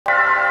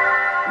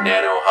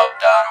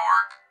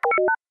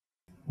nanohub.org.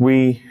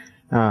 We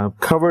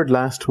covered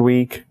last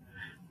week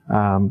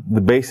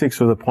the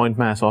basics of the point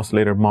mass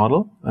oscillator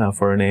model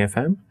for an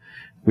AFM.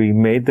 We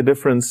made the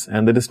difference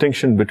and the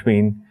distinction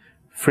between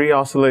free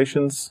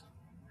oscillations,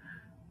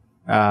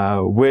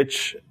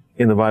 which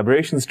in the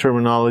vibrations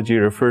terminology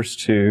refers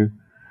to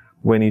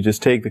when you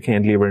just take the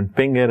cantilever and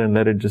ping it and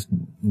let it just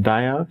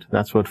die out.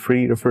 That's what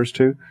free refers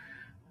to.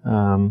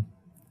 And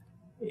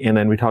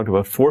then we talked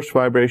about forced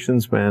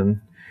vibrations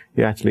when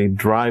you actually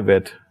drive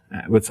it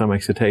with some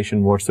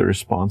excitation. What's the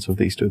response of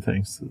these two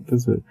things?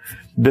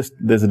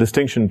 There's a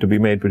distinction to be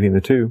made between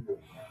the two.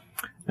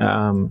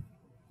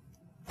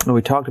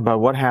 We talked about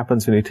what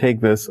happens when you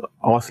take this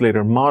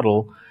oscillator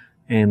model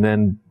and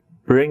then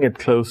bring it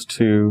close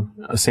to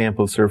a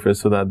sample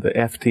surface so that the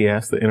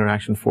FTS, the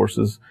interaction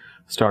forces,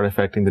 start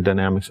affecting the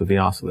dynamics of the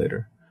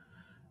oscillator.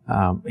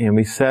 And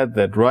we said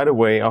that right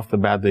away off the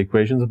bat, the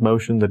equations of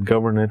motion that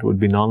govern it would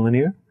be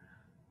nonlinear,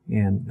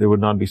 and they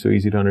would not be so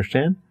easy to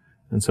understand.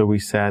 And so we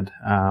said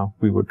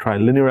we would try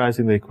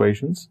linearizing the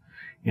equations,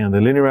 and the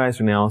linearized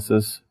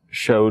analysis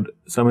showed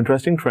some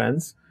interesting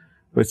trends,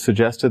 which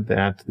suggested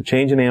that the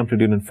change in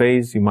amplitude and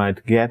phase you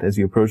might get as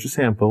you approach a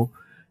sample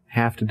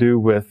have to do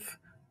with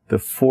the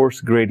force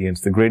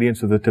gradients, the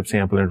gradients of the tip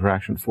sample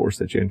interaction force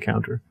that you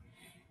encounter.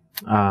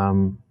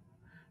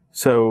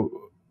 So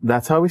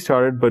that's how we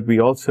started, but we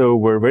also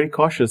were very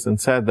cautious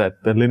and said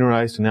that the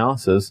linearized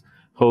analysis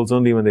holds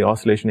only when the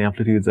oscillation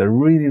amplitudes are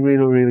really,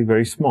 really, really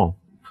very small,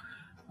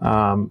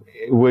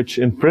 which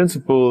in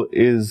principle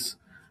is,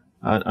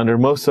 under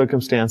most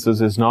circumstances,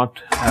 is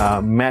not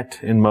met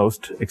in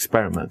most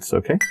experiments,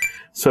 okay?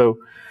 So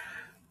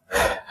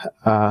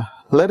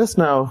let us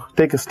now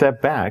take a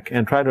step back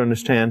and try to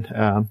understand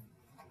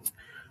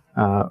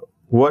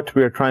what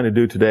we are trying to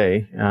do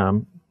today.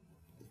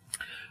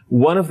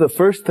 One of the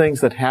first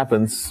things that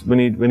happens when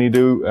you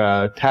do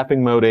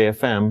tapping mode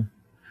AFM,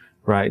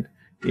 right,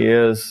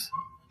 is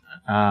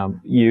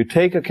you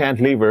take a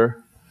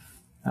cantilever,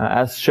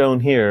 as shown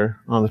here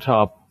on the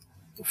top,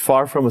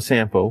 far from a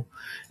sample,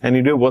 and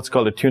you do what's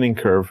called a tuning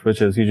curve,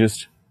 which is you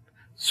just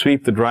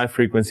sweep the drive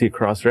frequency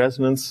across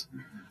resonance,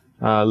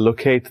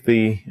 locate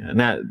the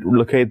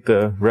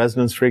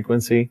resonance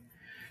frequency,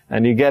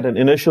 and you get an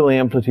initial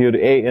amplitude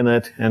A in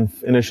it and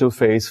initial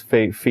phase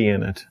phi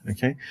in it.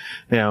 Okay.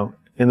 Now,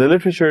 in the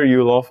literature,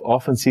 you'll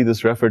often see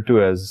this referred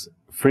to as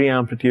free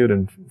amplitude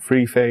and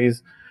free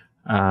phase,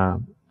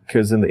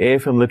 because in the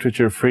AFM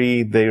literature,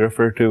 free they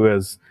refer to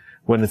as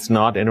when it's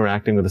not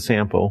interacting with the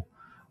sample.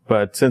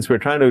 But since we're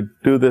trying to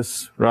do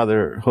this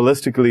rather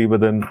holistically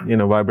within,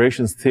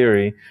 vibrations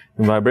theory,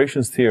 in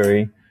vibrations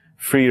theory,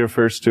 free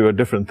refers to a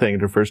different thing.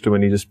 It refers to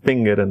when you just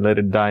ping it and let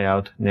it die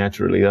out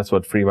naturally. That's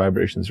what free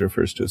vibrations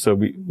refers to. So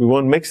we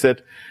won't mix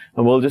it,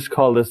 and we'll just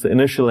call this the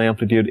initial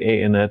amplitude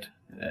A in it,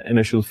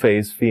 initial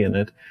phase phi in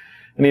it.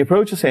 And you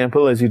approach a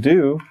sample, as you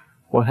do,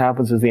 what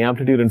happens is the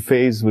amplitude and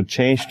phase would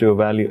change to a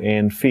value A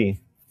and phi.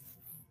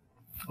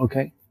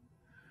 Okay?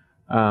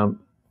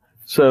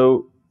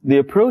 So the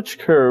approach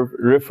curve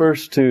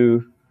refers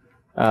to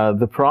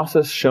the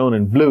process shown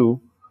in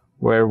blue,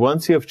 where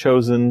once you have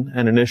chosen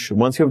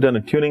once you have done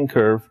a tuning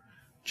curve,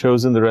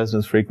 chosen the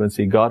resonance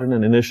frequency, gotten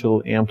an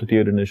initial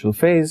amplitude, initial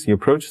phase, you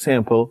approach a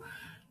sample.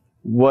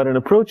 What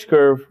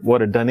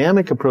a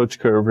dynamic approach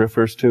curve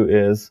refers to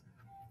is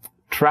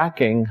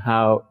tracking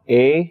how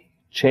A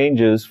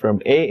changes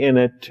from A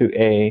init to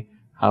A,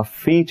 how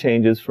phi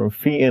changes from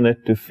phi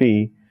init to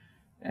phi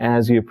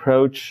as you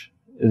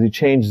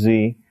change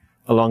Z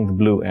along the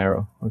blue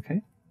arrow,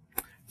 okay?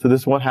 So this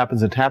is what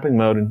happens in tapping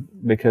mode,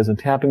 because in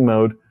tapping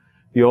mode,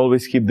 you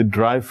always keep the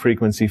drive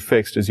frequency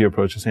fixed as you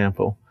approach a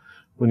sample.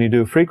 When you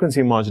do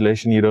frequency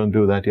modulation, you don't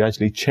do that. You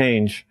actually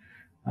change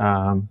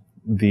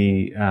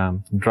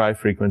the drive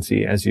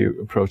frequency as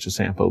you approach a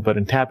sample. But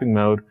in tapping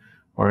mode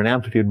or in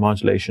amplitude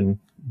modulation,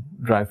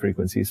 drive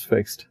frequency is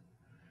fixed.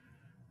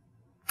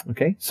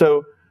 Okay,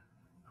 so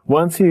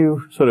once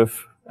you sort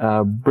of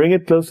bring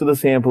it close to the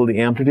sample, the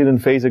amplitude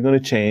and phase are going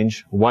to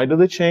change. Why do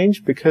they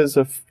change? Because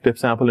of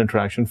tip-sample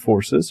interaction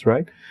forces,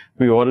 right?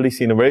 We've already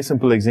seen a very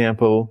simple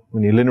example.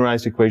 When you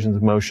linearize equations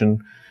of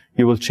motion,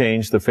 you will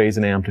change the phase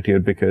and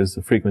amplitude because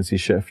the frequency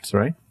shifts,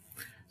 right?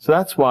 So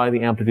that's why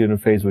the amplitude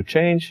and phase would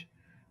change.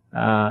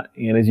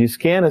 And as you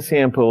scan a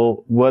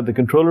sample, what the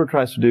controller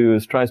tries to do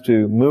is tries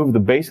to move the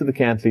base of the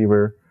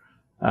cantilever,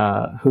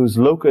 whose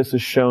locus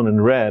is shown in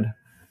red.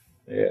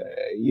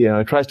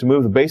 It tries to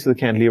move the base of the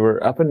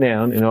cantilever up and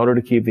down in order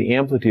to keep the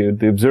amplitude,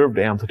 the observed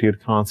amplitude,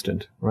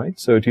 constant, right?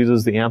 So it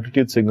uses the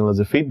amplitude signal as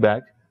a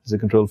feedback, as a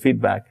controlled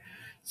feedback,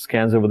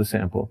 scans over the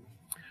sample.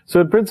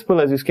 So in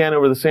principle, as you scan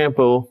over the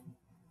sample,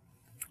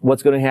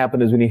 what's going to happen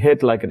is when you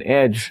hit like an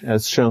edge,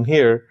 as shown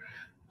here,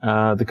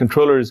 the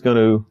controller is going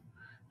to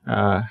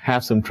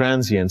have some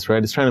transients,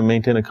 right? It's trying to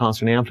maintain a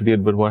constant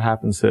amplitude, but what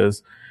happens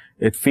is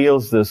it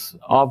feels this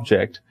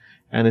object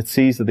and it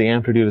sees that the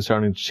amplitude is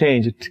starting to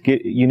change.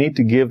 You need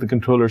to give the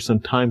controller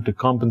some time to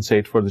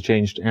compensate for the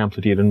changed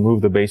amplitude and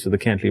move the base of the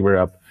cantilever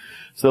up.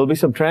 So there'll be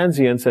some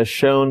transients as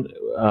shown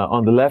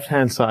on the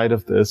left-hand side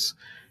of this,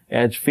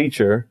 edge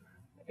feature,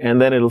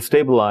 and then it'll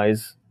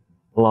stabilize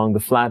along the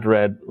flat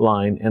red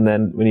line. And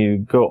then when you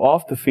go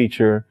off the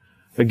feature,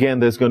 again,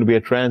 there's going to be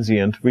a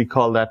transient. We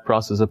call that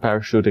process a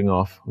parachuting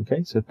off.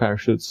 Okay, so it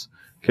parachutes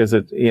because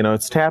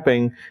it's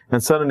tapping,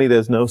 and suddenly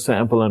there's no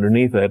sample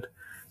underneath it.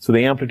 So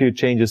the amplitude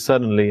changes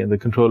suddenly, and the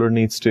controller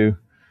needs to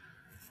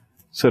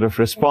sort of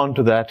respond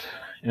to that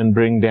and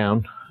bring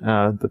down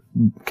the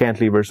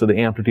cantilever, so the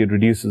amplitude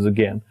reduces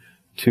again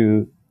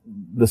to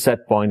the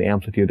set point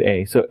amplitude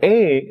A. So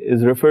A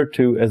is referred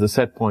to as the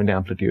set point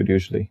amplitude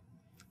usually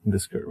in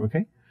this curve,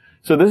 okay?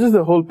 So this is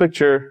the whole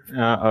picture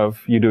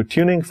of you do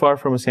tuning far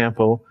from a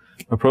sample,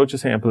 approach a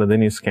sample, and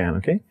then you scan,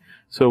 okay?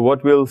 So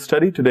what we'll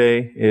study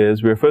today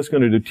is we're first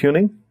going to do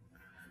tuning,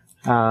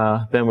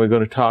 then we're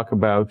going to talk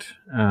about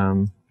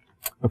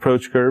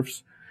approach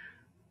curves.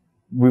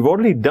 We've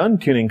already done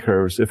tuning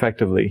curves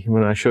effectively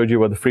when I showed you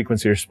what the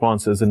frequency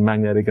response is in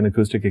magnetic and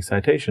acoustic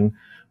excitation.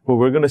 But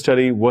we're going to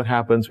study what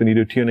happens when you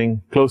do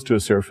tuning close to a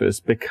surface,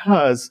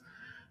 because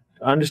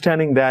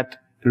understanding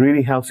that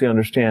really helps you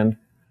understand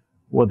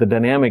what the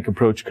dynamic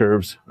approach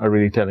curves are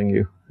really telling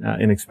you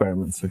in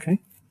experiments,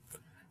 okay?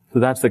 So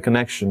that's the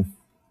connection.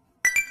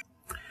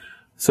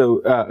 So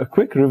a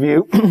quick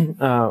review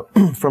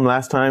from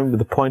last time with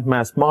the point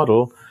mass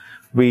model.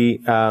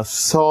 We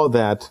saw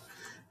that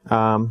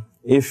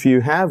if you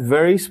have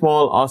very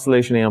small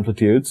oscillation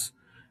amplitudes,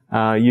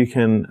 you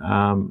can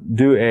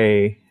do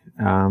a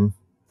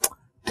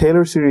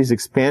Taylor series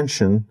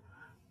expansion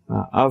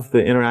of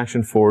the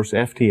interaction force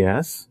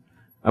FTS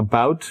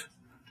about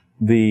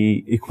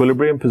the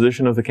equilibrium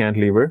position of the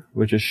cantilever,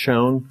 which is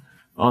shown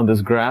on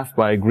this graph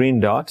by a green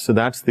dot. So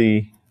that's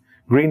the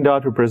green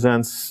dot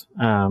represents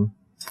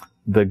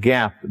the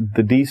gap,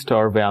 the D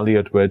star value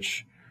at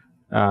which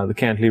the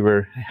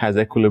cantilever has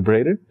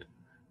equilibrated,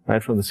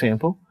 right, from the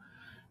sample.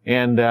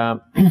 And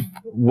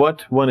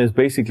what one is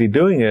basically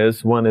doing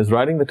is one is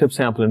writing the tip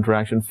sample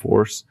interaction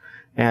force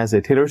as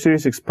a Taylor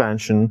series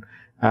expansion.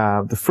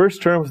 The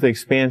first term of the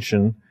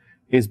expansion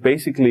is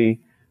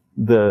basically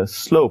the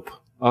slope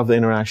of the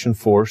interaction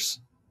force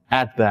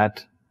at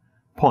that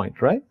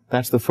point, right?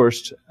 That's the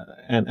first,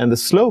 and the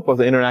slope of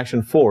the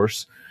interaction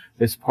force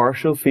is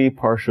partial phi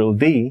partial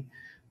d.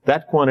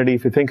 That quantity,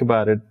 if you think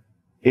about it,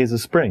 is a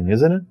spring,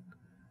 isn't it?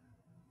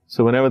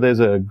 So whenever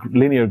there's a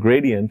linear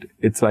gradient,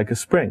 it's like a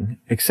spring,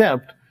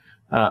 except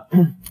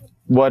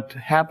what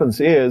happens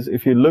is,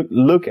 if you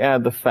look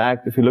at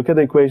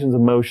the equations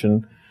of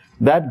motion,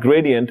 that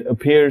gradient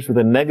appears with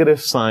a negative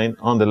sign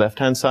on the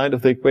left-hand side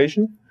of the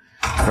equation,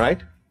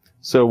 right?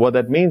 So what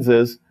that means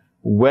is,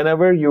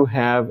 whenever you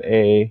have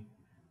a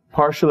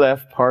partial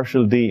f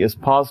partial d is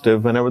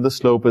positive, whenever the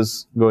slope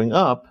is going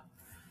up,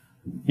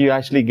 you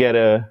actually get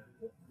a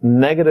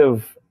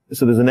negative,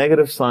 so there's a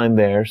negative sign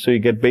there, so you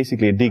get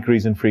basically a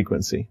decrease in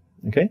frequency,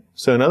 okay?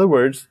 So in other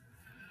words,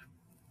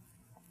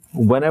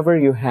 whenever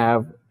you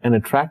have an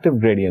attractive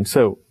gradient,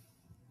 so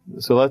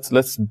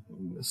let's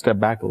step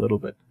back a little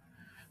bit.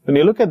 When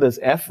you look at this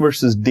f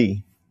versus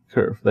d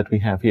curve that we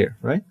have here,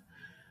 right?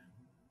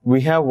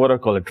 We have what are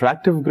called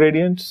attractive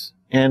gradients,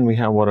 and we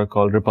have what are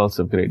called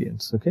repulsive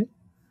gradients, okay?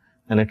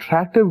 An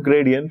attractive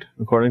gradient,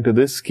 according to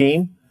this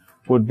scheme,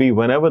 would be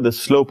whenever the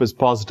slope is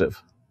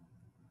positive.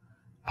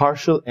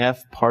 Partial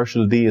f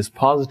partial d is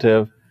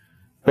positive,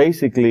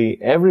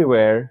 basically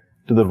everywhere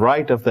to the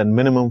right of that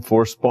minimum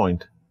force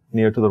point.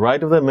 Near to the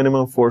right of that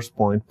minimum force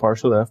point,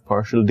 partial f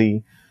partial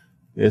d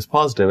is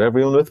positive.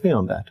 Everyone with me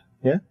on that?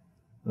 Yeah?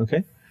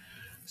 Okay?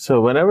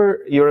 So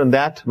whenever you're in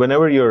that,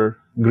 whenever your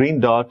green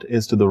dot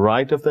is to the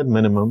right of that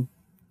minimum,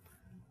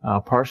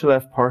 partial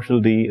f partial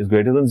d is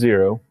greater than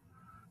 0,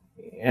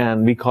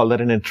 and we call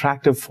that an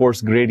attractive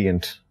force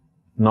gradient.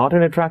 Not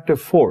an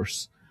attractive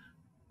force,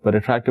 but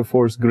attractive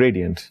force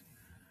gradient.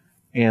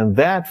 And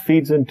that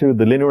feeds into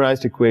the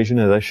linearized equation,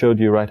 as I showed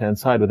you right-hand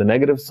side, with a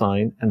negative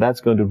sign, and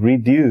that's going to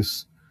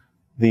reduce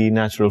the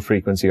natural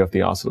frequency of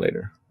the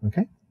oscillator,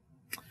 okay?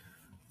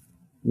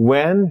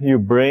 When you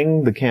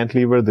bring the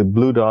cantilever, the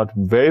blue dot,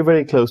 very,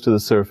 very close to the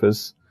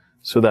surface,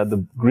 so that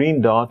the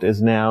green dot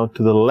is now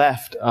to the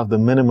left of the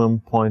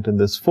minimum point in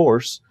this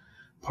force,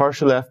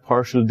 partial f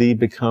partial d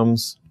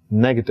becomes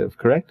negative,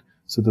 correct?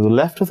 So to the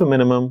left of the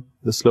minimum,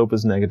 the slope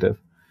is negative.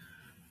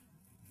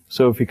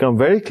 So if you come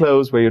very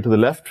close, where you're to the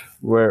left,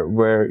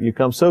 where you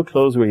come so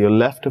close where you're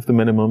left of the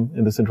minimum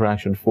in this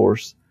interaction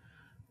force,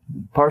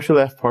 partial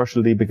f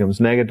partial d becomes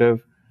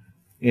negative,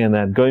 and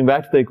then going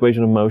back to the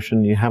equation of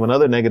motion, you have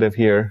another negative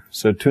here,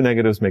 so two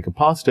negatives make a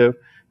positive,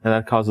 and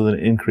that causes an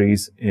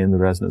increase in the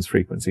resonance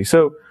frequency.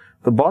 So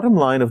the bottom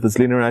line of this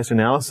linearized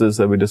analysis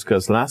that we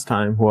discussed last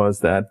time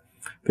was that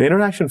the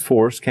interaction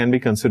force can be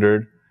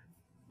considered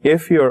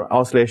if your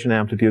oscillation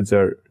amplitudes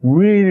are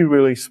really,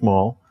 really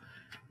small.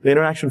 The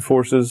interaction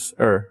forces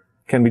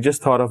can be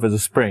just thought of as a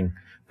spring,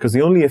 because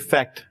the only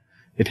effect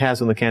it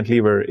has on the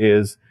cantilever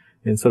is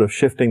in sort of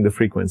shifting the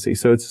frequency.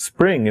 So it's a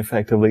spring,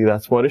 effectively.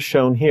 That's what is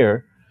shown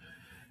here.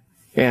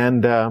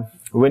 And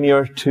when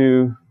you're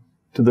to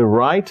the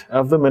right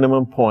of the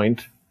minimum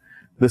point,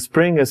 the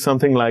spring is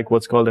something like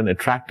what's called an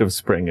attractive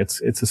spring.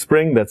 It's a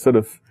spring that sort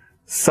of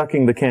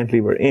sucking the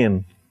cantilever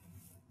in.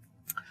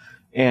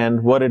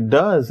 And what it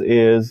does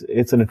is,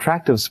 it's an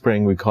attractive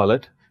spring, we call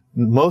it.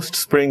 Most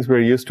springs we're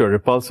used to are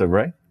repulsive,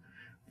 right?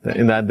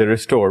 In that they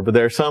restore. But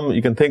there are some,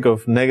 you can think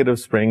of negative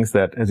springs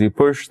that as you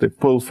push, they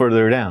pull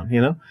further down,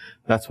 you know?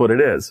 That's what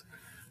it is.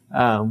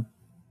 And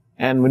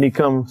when you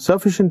come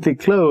sufficiently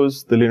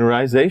close, the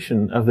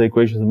linearization of the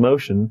equations of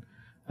motion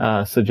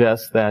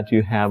suggests that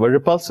you have a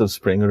repulsive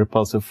spring, a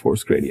repulsive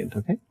force gradient,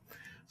 okay?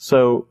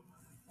 So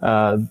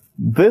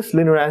this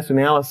linearized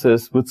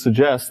analysis would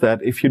suggest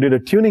that if you did a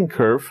tuning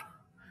curve,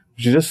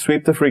 you just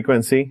sweep the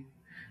frequency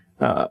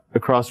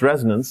across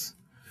resonance,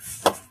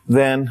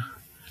 then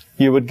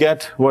you would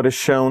get what is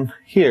shown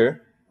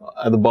here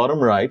at the bottom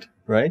right,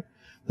 right?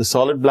 The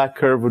solid black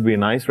curve would be a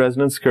nice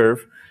resonance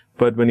curve,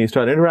 but when you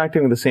start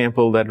interacting with the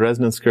sample, that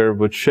resonance curve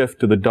would shift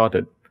to the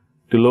dotted,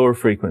 to lower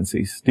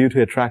frequencies, due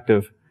to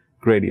attractive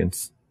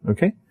gradients,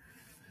 okay?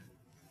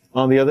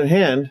 On the other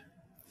hand,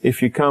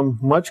 if you come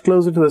much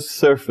closer to the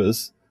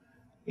surface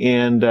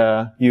and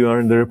you are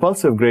in the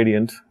repulsive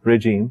gradient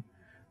regime,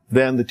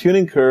 then the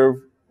tuning curve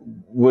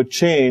would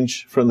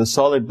change from the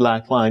solid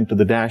black line to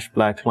the dashed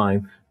black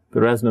line.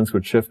 The resonance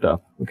would shift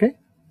up, okay?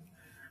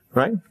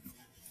 Right?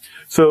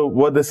 So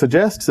what this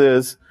suggests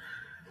is,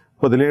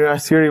 what the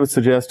linearized theory would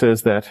suggest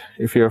is that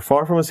if you're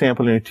far from a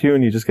sample and you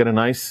tune, you just get a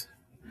nice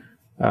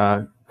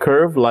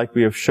curve like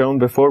we have shown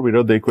before. We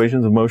wrote the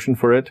equations of motion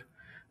for it.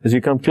 As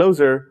you come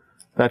closer,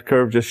 that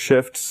curve just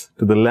shifts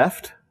to the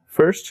left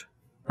first,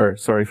 or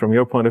sorry, from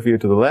your point of view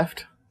to the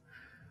left,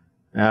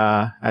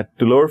 to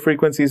lower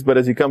frequencies. But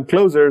as you come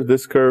closer,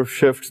 this curve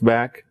shifts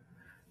back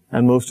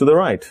and moves to the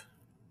right,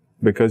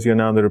 because you're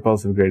now in the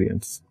repulsive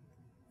gradients.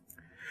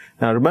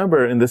 Now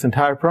remember, in this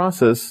entire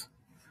process,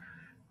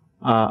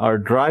 our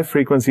drive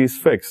frequency is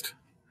fixed.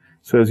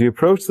 So as you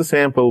approach the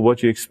sample,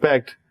 what you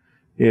expect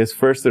is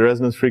first the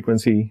resonance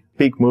frequency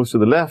peak moves to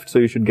the left, so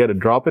you should get a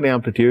drop in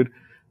amplitude,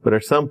 but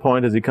at some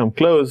point as you come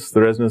close,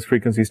 the resonance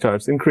frequency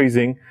starts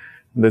increasing,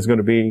 and there's going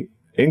to be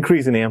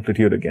increase in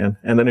amplitude again,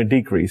 and then a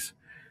decrease,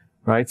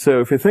 right? So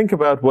if you think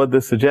about what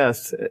this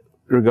suggests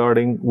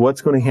regarding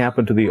what's going to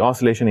happen to the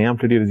oscillation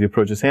amplitude as you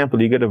approach a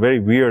sample, you get a very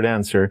weird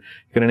answer.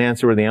 You get an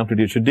answer where the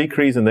amplitude should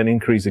decrease and then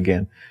increase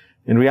again.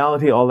 In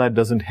reality, all that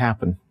doesn't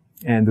happen.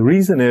 And the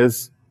reason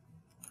is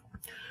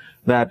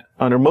that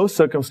under most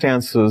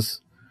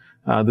circumstances,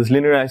 this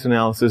linearized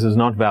analysis is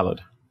not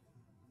valid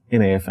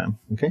in AFM,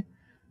 okay?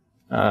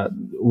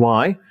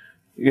 Why?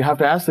 You have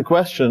to ask the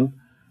question,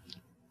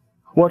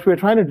 what we're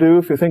trying to do,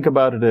 if you think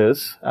about it,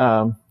 is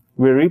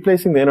we're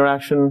replacing the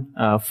interaction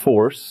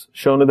force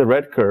shown in the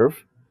red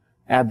curve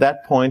at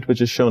that point,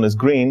 which is shown as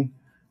green,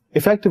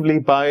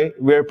 effectively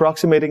we're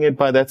approximating it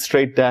by that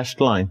straight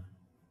dashed line,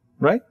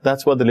 right?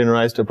 That's what the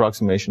linearized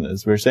approximation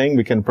is. We're saying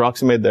we can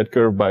approximate that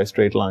curve by a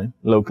straight line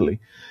locally.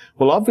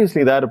 Well,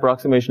 obviously that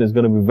approximation is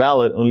going to be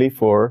valid only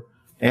for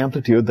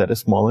amplitude that is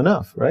small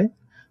enough, right?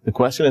 The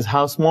question is,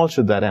 how small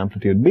should that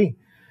amplitude be?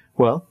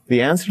 Well,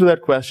 the answer to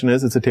that question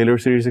is it's a Taylor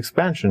series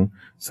expansion.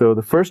 So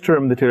the first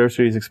term in the Taylor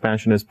series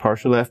expansion is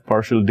partial f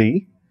partial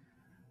d.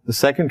 The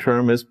second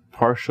term is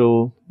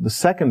the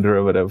second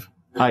derivative,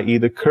 i.e.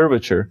 the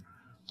curvature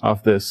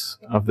of this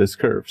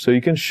curve. So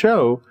you can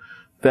show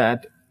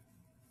that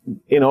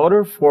in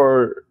order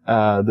for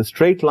the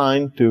straight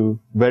line to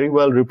very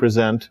well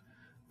represent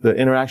the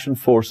interaction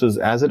forces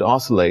as it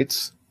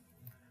oscillates,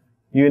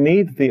 you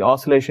need the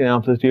oscillation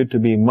amplitude to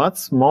be much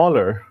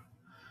smaller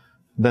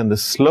than the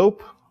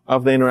slope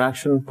of the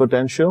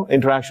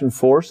interaction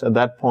force at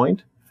that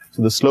point,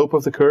 so the slope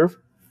of the curve,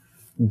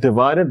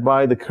 divided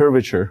by the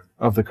curvature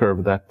of the curve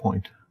at that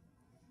point.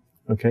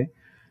 Okay?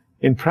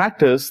 In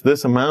practice,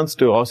 this amounts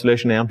to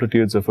oscillation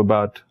amplitudes of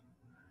about,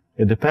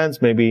 it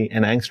depends, maybe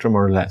an angstrom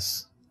or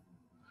less,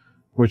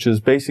 which is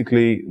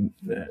basically,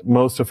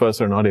 most of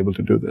us are not able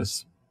to do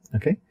this.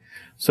 Okay?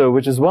 So,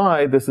 which is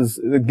why simple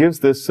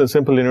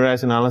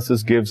linearized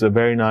analysis gives a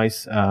very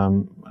nice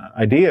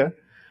idea,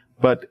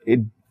 but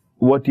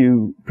what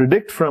you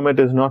predict from it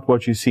is not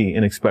what you see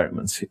in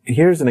experiments.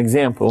 Here's an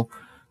example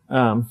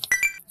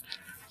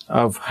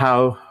of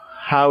how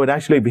it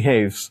actually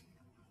behaves.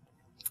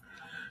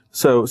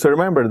 So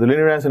remember, the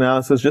linearized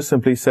analysis just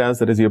simply says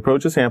that as you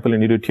approach a sample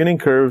and you do tuning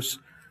curves,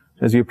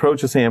 as you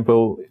approach a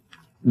sample,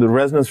 the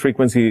resonance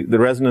frequency, the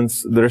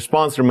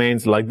response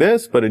remains like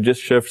this, but it just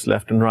shifts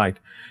left and right.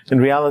 In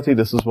reality,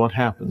 this is what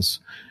happens.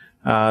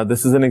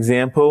 This is an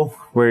example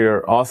where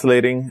you're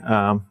oscillating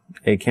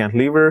a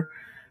cantilever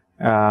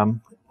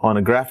on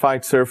a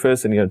graphite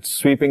surface, and you're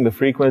sweeping the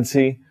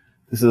frequency.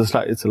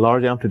 It's a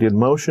large amplitude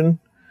motion,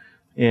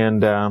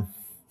 and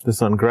this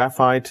is on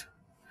graphite,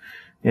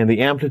 and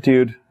the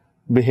amplitude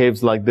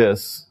behaves like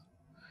this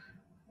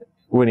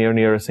when you're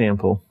near a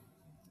sample.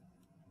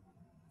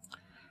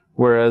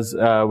 Whereas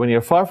when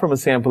you're far from a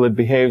sample, it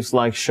behaves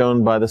like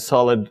shown by the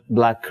solid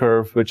black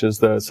curve, which is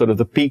the sort of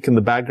the peak in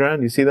the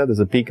background. You see that? There's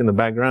a peak in the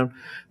background.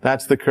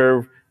 That's the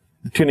curve,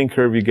 the tuning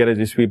curve you get as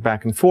you sweep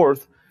back and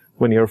forth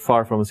when you're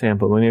far from a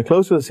sample. When you're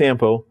closer to the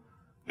sample,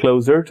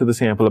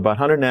 about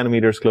 100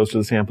 nanometers close to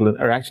the sample,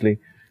 or actually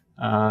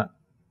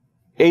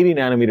 80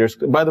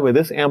 nanometers. By the way,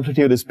 this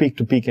amplitude is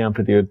peak-to-peak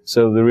amplitude,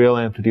 so the real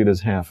amplitude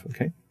is half,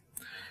 okay?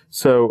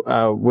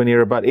 So when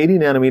you're about 80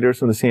 nanometers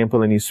from the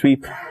sample and you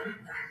sweep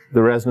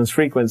the resonance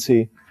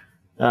frequency,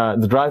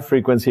 the drive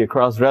frequency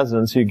across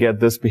resonance, you get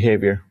this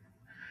behavior,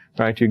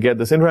 right? You get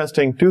this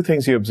interesting, two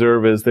things you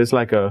observe is there's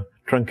like a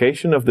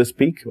truncation of this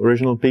peak,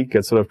 original peak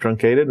gets sort of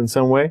truncated in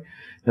some way.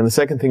 And the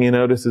second thing you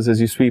notice is as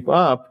you sweep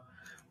up,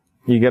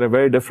 you get a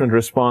very different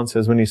response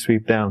as when you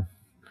sweep down.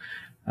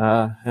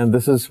 And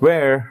this is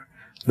where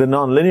the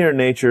nonlinear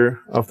nature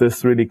of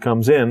this really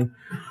comes in.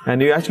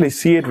 And you actually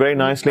see it very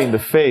nicely in the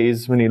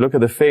phase. When you look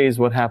at the phase,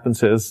 what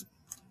happens is,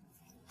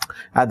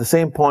 at the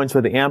same points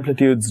where the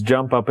amplitudes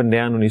jump up and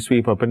down when you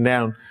sweep up and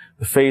down,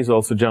 the phase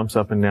also jumps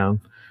up and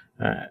down.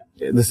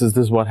 This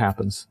is what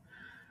happens.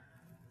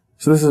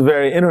 So this is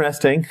very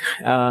interesting,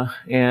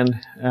 and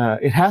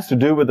it has to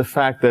do with the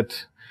fact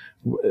that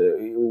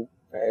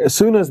as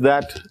soon as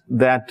that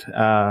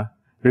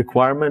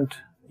requirement,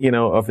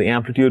 of the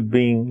amplitude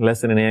being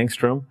less than an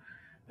angstrom,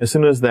 as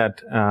soon as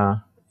that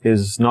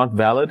is not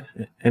valid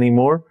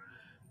anymore,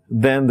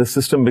 then the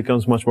system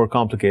becomes much more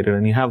complicated,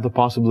 and you have the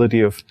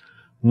possibility of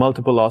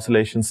multiple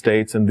oscillation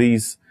states, and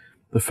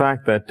the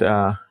fact that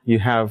you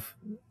have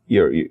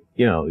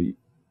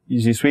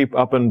you sweep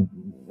up and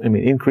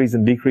increase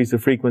and decrease the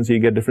frequency, you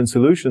get different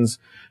solutions,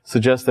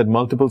 suggests that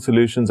multiple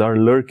solutions are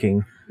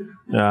lurking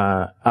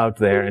out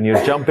there, and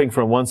you're jumping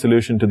from one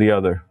solution to the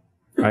other,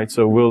 right?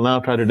 So we'll now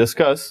try to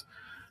discuss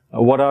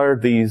what are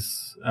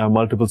these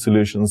multiple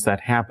solutions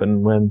that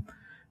happen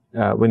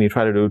when you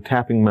try to do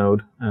tapping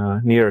mode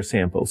near a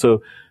sample.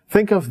 So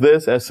think of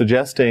this as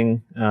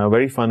suggesting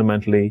very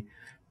fundamentally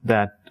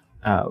that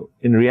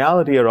in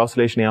reality our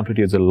oscillation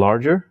amplitudes are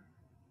larger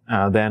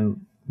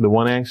than the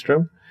 1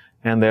 angstrom,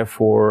 and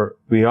therefore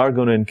we are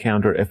going to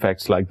encounter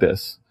effects like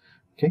this.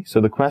 Okay,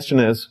 so the question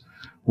is,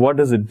 what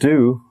does it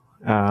do,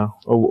 or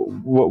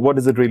what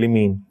does it really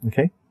mean?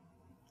 Okay.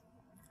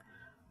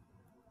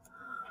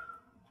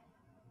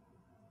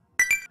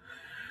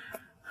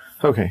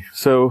 Okay,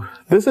 so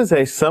this is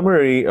a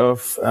summary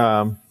of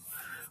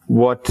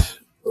what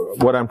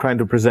I'm trying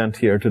to present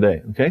here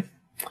today. Okay,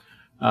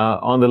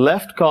 on the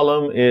left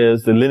column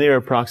is the linear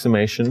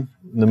approximation.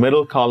 The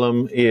middle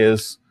column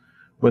is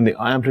when the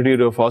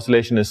amplitude of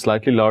oscillation is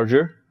slightly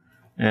larger,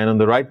 and on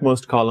the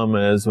rightmost column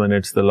is when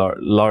it's the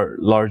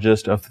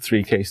largest of the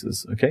three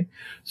cases. Okay,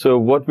 so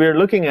what we're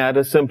looking at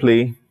is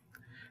simply,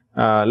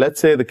 let's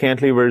say the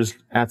cantilever is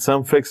at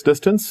some fixed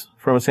distance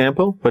from a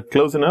sample, but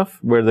close enough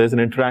where there's an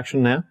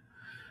interaction now.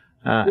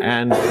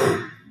 And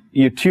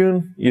you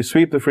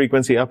sweep the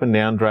frequency up and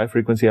down, drive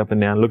frequency up and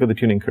down, look at the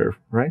tuning curve,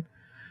 right?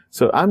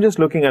 So I'm just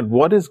looking at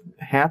what is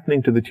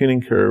happening to the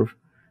tuning curve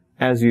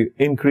as you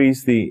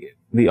increase the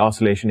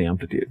oscillation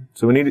amplitude.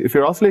 So if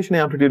your oscillation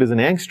amplitude is an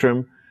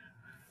angstrom,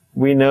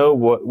 we know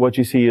what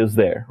you see is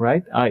there,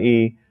 right?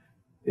 i.e.,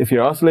 if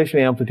your oscillation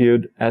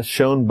amplitude, as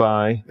shown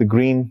by the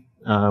green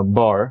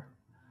bar,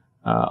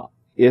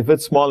 if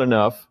it's small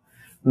enough,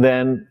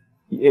 then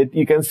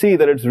you can see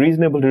that it's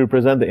reasonable to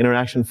represent the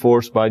interaction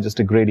force by just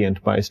a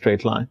gradient, by a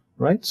straight line,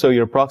 right? So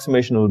your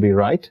approximation will be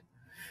right,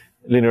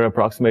 linear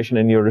approximation,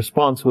 and your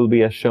response will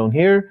be as shown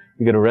here.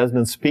 You get a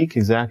resonance peak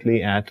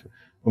exactly at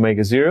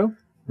omega 0,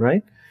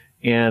 right?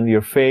 And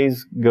your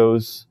phase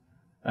goes,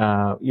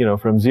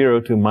 from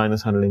 0 to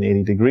minus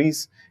 180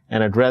 degrees,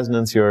 and at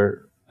resonance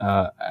you're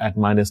at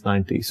minus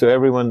 90. So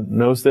everyone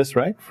knows this,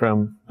 right,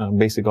 from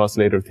basic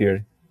oscillator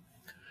theory.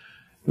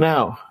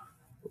 Now,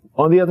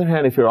 on the other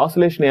hand, if your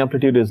oscillation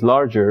amplitude is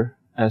larger,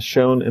 as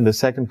shown in the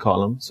second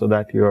column, so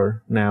that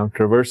you're now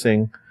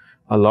traversing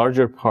a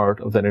larger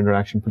part of that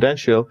interaction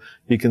potential,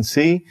 you can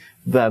see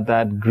that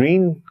that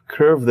green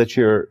curve that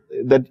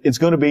it's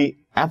going to be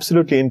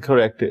absolutely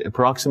incorrect to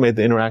approximate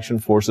the interaction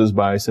forces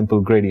by a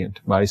simple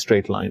gradient, by a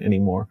straight line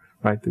anymore,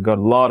 right? They've got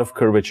a lot of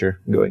curvature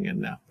going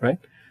in now, right?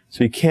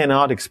 So you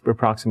cannot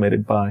approximate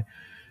it by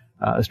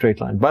a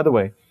straight line. By the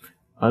way,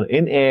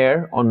 in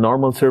air, on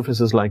normal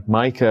surfaces like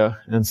mica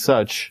and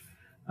such,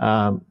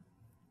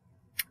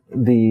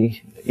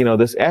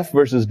 this F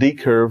versus D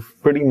curve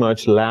pretty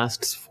much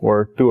lasts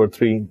for 2 or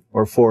 3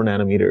 or 4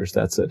 nanometers.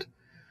 That's it.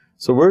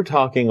 So we're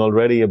talking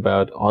already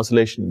about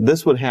oscillation.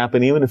 This would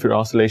happen even if your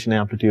oscillation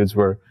amplitudes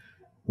were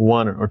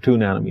 1 or 2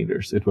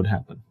 nanometers. It would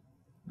happen.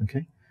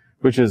 Okay,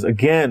 which is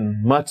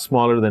again much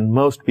smaller than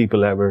most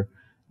people ever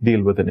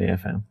deal with in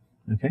AFM.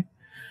 Okay.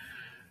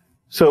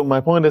 So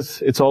my point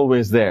is, it's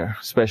always there,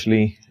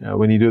 especially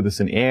when you do this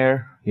in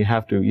air. You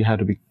have to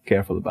be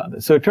careful about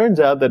this. So it turns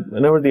out that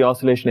whenever the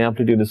oscillation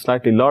amplitude is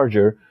slightly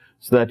larger,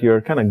 so that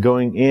you're kind of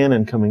going in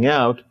and coming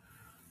out,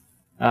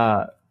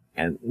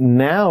 and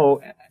now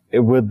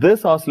with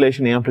this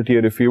oscillation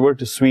amplitude, if you were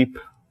to sweep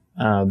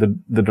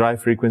the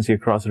drive frequency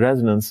across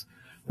resonance,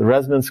 the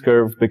resonance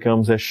curve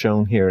becomes as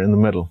shown here in the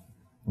middle.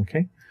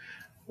 Okay,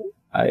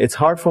 it's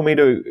hard for me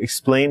to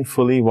explain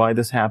fully why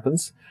this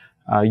happens.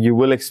 You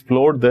will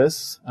explore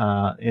this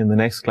in the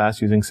next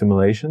class using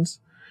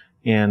simulations.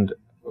 And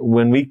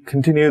when we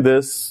continue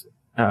this,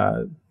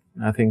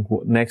 I think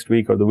next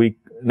week or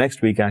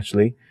next week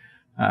actually,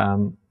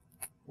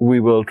 we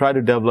will try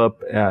to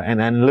develop an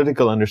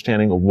analytical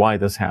understanding of why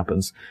this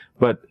happens.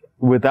 But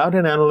without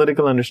an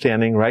analytical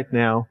understanding right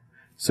now,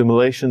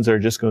 simulations are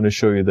just going to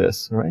show you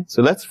this, right?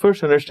 So let's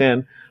first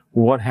understand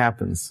what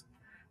happens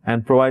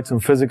and provide some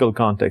physical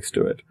context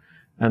to it.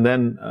 And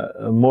then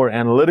more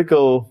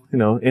analytical,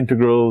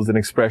 integrals and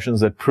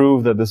expressions that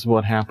prove that this is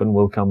what happened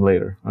will come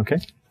later, okay?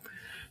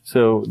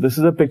 So this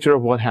is a picture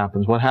of what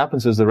happens. What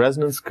happens is the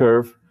resonance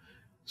curve.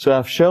 So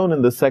I've shown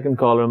in the second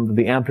column that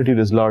the amplitude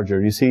is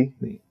larger. You see,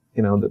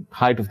 the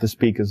height of this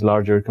peak is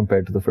larger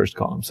compared to the first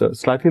column. So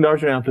slightly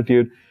larger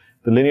amplitude.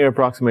 The linear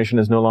approximation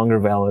is no longer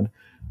valid.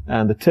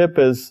 And the tip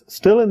is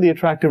still in the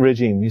attractive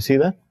regime. You see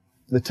that?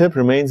 The tip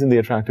remains in the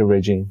attractive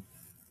regime.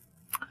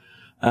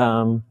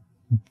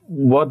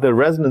 What the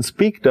resonance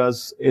peak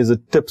does is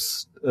it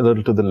tips a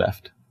little to the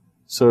left.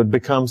 So it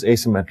becomes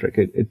asymmetric.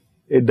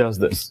 It does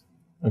this.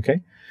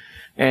 Okay?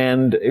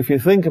 And if you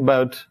think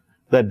about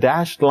that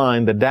dashed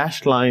line, the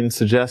dashed line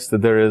suggests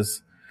that there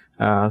is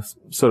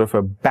sort of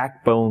a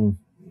backbone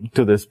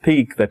to this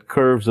peak that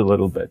curves a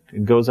little bit.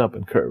 It goes up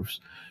and curves.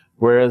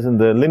 Whereas in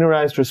the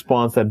linearized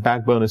response, that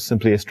backbone is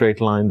simply a straight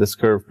line. This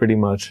curve pretty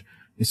much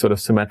is sort of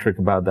symmetric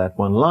about that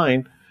one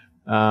line.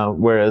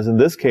 Whereas in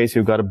this case,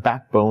 you've got a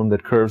backbone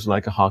that curves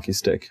like a hockey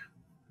stick,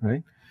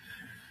 right?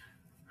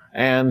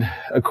 And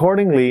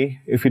accordingly,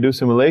 if you do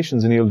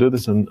simulations, and you'll do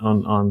this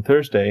on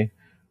Thursday,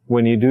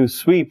 when you do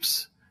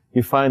sweeps,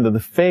 you find that the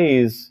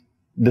phase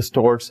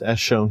distorts as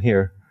shown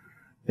here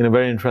in a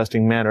very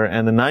interesting manner.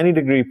 And the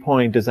 90-degree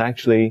point is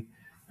actually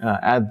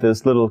at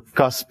this little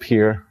cusp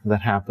here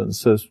that happens.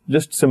 So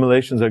just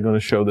simulations are going to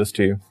show this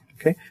to you,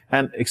 okay?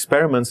 And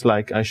experiments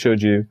like I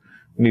showed you,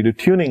 when you do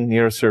tuning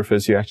near a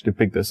surface, you actually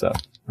pick this up,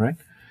 right?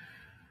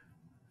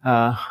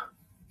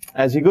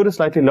 As you go to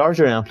slightly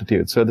larger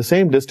amplitude, so at the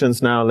same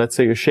distance now, let's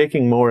say you're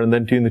shaking more and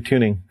then doing the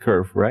tuning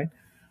curve, right?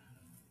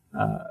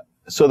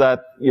 So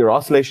that your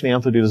oscillation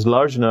amplitude is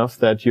large enough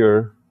that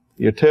your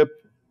tip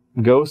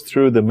goes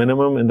through the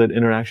minimum in the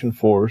interaction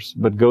force,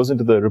 but goes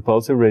into the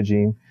repulsive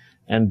regime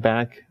and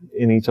back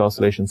in each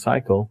oscillation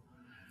cycle.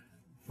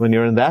 When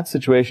you're in that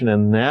situation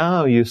and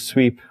now you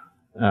sweep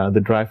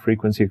the drive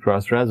frequency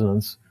across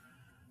resonance,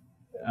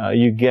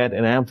 you get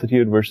an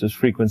amplitude versus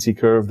frequency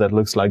curve that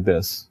looks like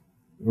this.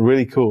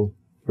 Really cool.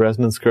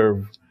 Resonance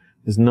curve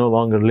is no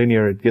longer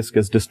linear. It just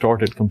gets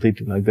distorted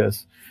completely like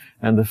this.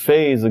 And the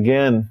phase,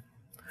 again,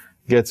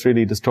 gets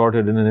really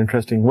distorted in an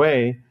interesting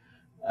way.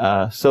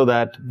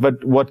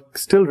 But what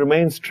still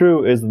remains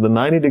true is that the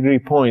 90-degree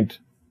point,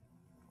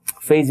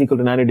 phase equal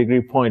to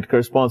 90-degree point,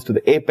 corresponds to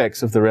the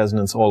apex of the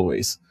resonance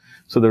always.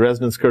 So the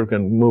resonance curve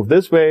can move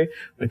this way,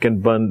 it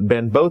can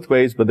bend both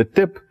ways, but the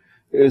tip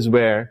is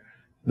where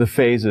the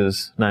phase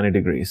is 90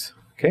 degrees.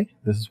 Okay?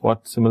 This is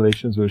what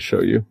simulations will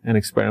show you and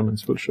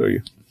experiments will show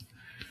you.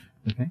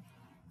 Okay?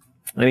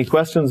 Any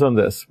questions on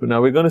this? But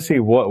now we're going to see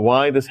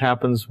why this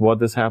happens, what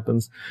this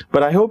happens.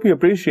 But I hope you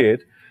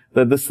appreciate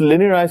that this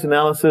linearized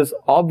analysis,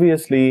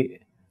 obviously,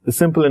 the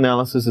simple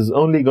analysis is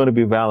only going to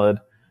be valid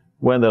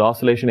when the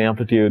oscillation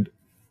amplitude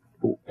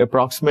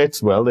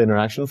approximates, well, the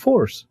interaction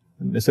force.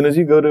 And as soon as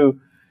you go to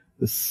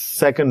the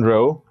second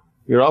row,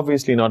 you're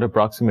obviously not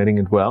approximating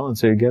it well, and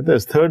so you get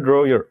this. Third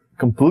row, you're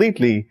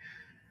completely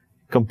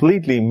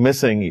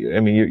missing. I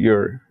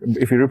mean,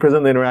 if you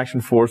represent the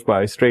interaction force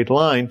by a straight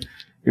line,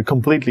 you're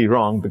completely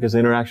wrong, because the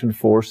interaction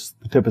force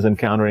the tip is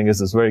encountering is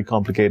this very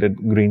complicated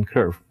green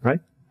curve, right?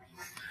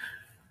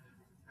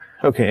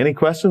 Okay, any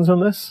questions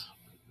on this?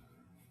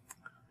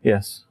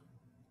 Yes?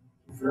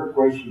 Fair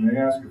question to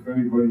ask if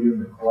anybody in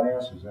the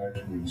class has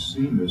actually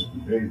seen this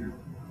behavior.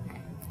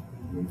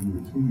 They do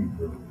the tuning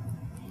curve.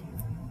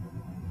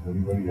 Has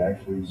anybody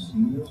actually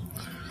seen this?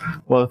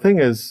 Well, the thing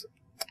is,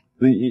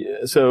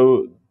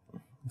 so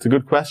it's a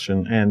good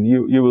question, and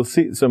you will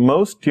see. So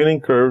most tuning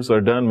curves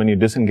are done when you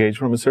disengage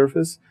from a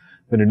surface.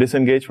 When you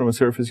disengage from a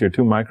surface, you're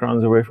 2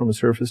 microns away from a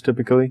surface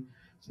typically.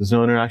 So there's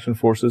no interaction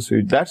forces.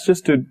 So that's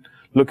just to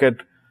look at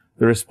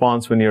the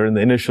response when you're in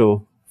the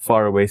initial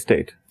faraway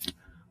state.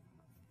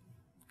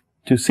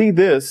 To see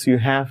this, you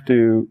have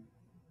to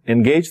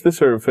engage the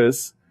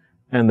surface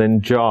and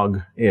then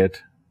jog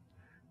it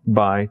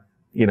by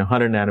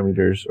 100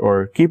 nanometers,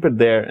 or keep it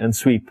there and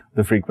sweep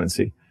the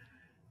frequency.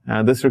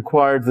 This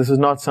is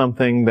not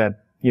something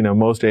that,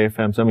 most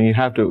AFMs, I mean, you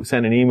have to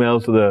send an email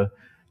to the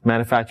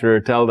manufacturer,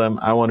 tell them,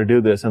 I want to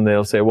do this, and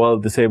they'll say, well,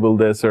 disable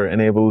this or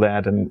enable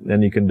that, and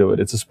then you can do it.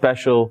 It's a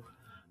special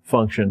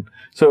function.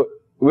 So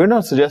we're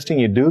not suggesting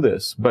you do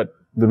this, but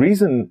the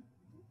reason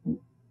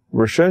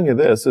we're showing you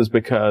this is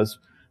because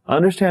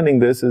understanding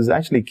this is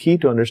actually key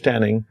to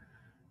understanding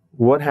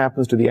what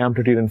happens to the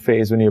amplitude and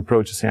phase when you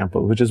approach a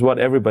sample, which is what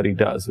everybody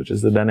does, which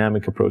is the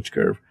dynamic approach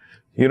curve.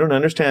 You don't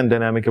understand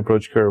dynamic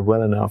approach curve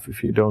well enough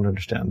if you don't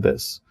understand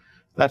this.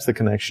 That's the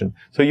connection.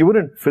 So you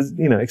wouldn't,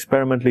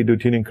 experimentally do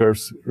tuning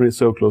curves really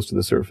so close to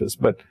the surface,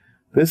 but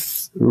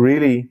this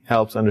really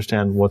helps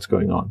understand what's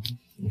going on.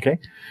 Okay?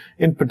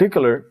 In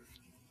particular,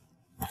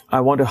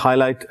 I want to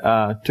highlight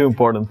 2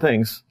 important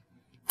things.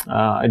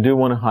 I do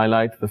want to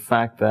highlight the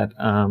fact that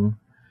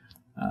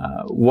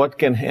what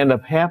can end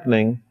up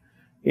happening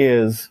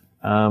is,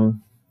 so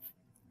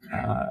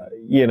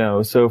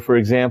for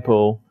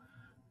example,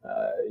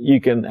 you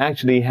can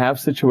actually have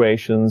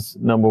situations,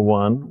 number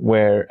one,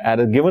 where at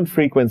a given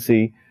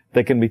frequency,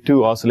 there can be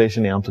two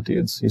oscillation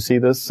amplitudes. You see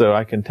this? So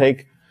I can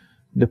take,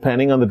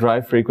 depending on the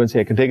drive frequency,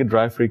 I can take a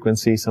drive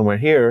frequency somewhere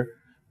here,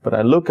 but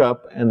I look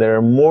up and there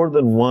are more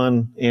than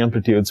one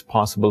amplitudes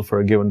possible for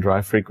a given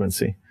drive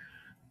frequency.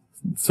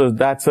 So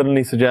that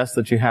certainly suggests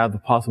that you have the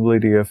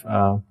possibility of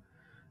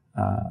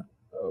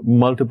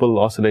multiple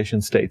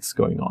oscillation states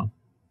going on.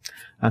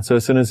 And so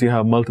as soon as you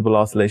have multiple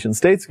oscillation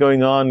states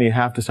going on, you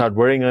have to start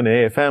worrying on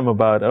AFM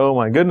about, oh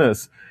my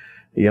goodness,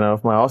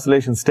 if my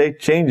oscillation state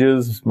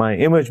changes, my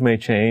image may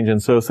change.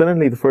 And so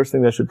suddenly the first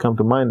thing that should come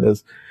to mind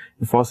is,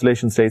 if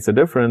oscillation states are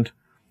different,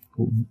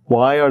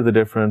 why are they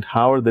different?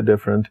 How are they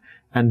different?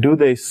 And do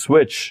they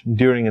switch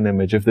during an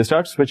image? If they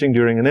start switching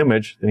during an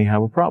image, then you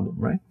have a problem,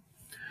 right?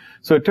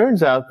 So it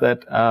turns out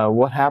that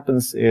what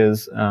happens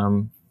is,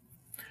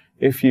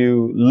 if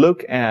you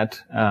look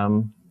at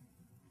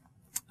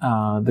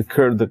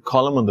the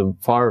column on the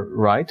far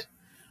right,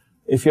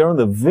 if you're on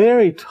the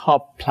very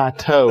top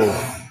plateau,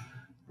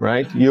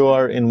 right, you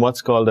are in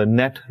what's called a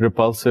net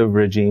repulsive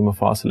regime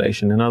of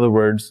oscillation. In other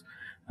words,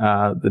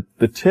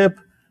 the tip,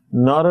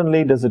 not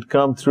only does it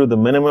come through the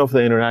minimum of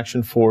the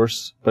interaction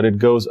force, but it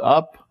goes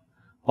up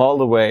all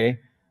the way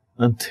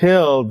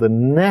until the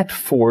net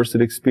force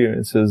it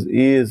experiences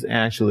is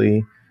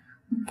actually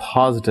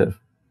positive.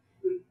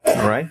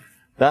 All right?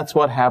 That's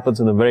what happens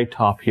in the very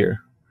top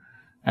here.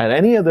 At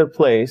any other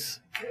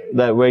place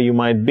that where you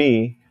might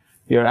be,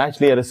 you're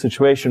actually at a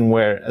situation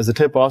where, as the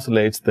tip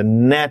oscillates, the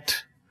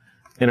net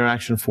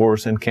interaction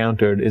force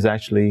encountered is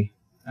actually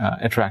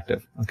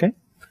attractive. Okay?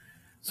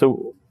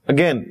 So,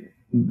 again,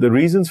 the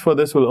reasons for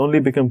this will only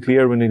become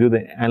clear when you do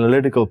the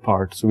analytical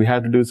part. So we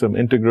have to do some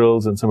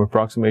integrals and some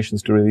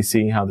approximations to really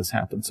see how this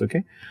happens,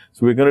 okay?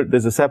 So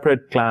there's a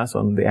separate class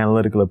on the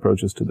analytical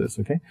approaches to this,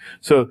 okay?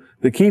 So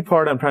the key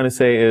part I'm trying to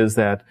say is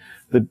that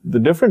the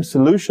different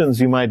solutions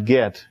you might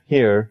get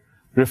here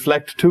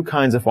reflect two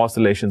kinds of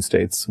oscillation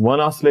states. One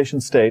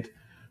oscillation state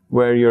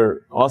where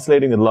you're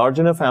oscillating at large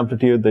enough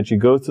amplitude that you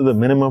go to the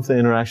minimum of the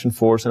interaction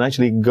force and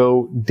actually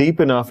go deep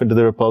enough into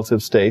the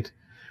repulsive state,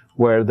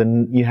 where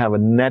then you have a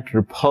net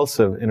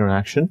repulsive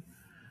interaction.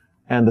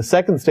 And the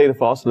second state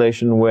of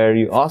oscillation where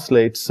you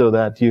oscillate so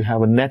that you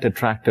have a net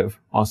attractive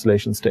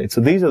oscillation state. So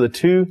these are the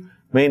two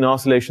main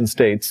oscillation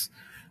states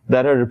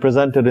that are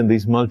represented in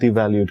these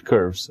multi-valued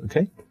curves,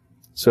 okay?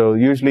 So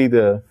usually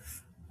the,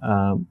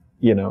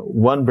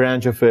 one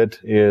branch of it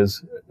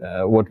is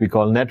what we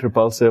call net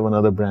repulsive,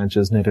 another branch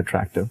is net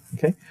attractive,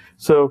 okay?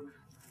 So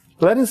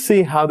let us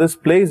see how this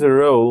plays a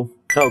role.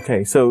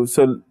 Okay, so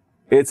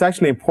it's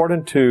actually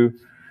important to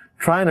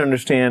try and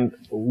understand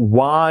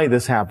why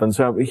this happens.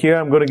 So here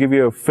I'm going to give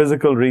you a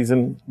physical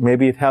reason.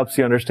 Maybe it helps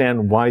you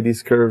understand why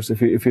these curves,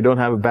 if you don't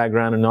have a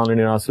background in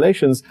nonlinear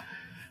oscillations,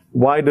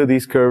 why do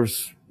these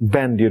curves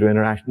bend due to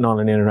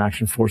nonlinear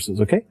interaction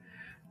forces, okay?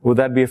 Would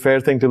that be a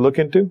fair thing to look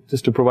into,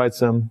 just to provide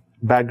some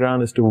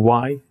background as to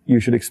why you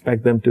should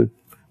expect them to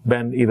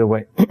bend either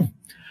way?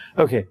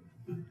 Okay.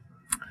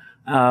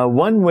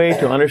 One way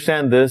to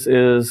understand this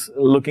is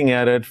looking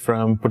at it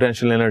from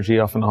potential energy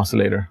of an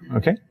oscillator,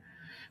 okay?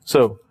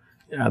 So,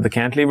 the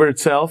cantilever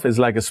itself is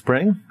like a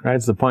spring, right?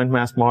 It's the point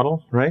mass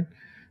model, right?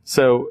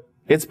 So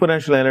its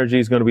potential energy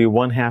is going to be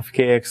 1/2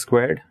 kx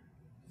squared.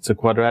 It's a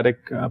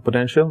quadratic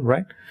potential,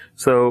 right?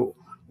 So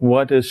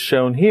what is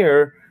shown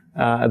here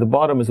at the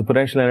bottom is the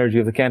potential energy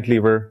of the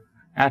cantilever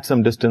at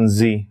some distance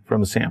z from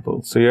the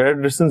sample. So you're at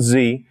a distance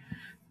z,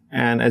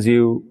 and as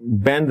you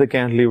bend the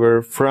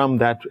cantilever from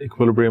that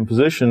equilibrium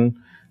position,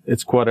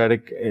 its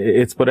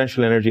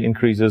potential energy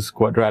increases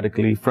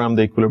quadratically from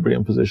the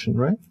equilibrium position,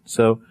 right?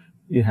 So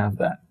you have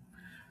that.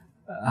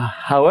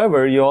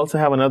 However, you also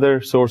have another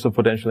source of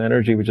potential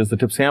energy, which is the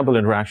tip sample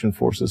interaction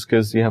forces,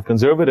 because you have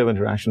conservative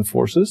interaction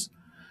forces.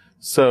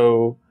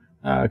 So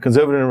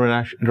conservative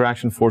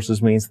interaction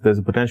forces means there's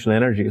a potential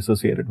energy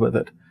associated with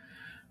it.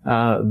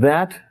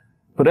 That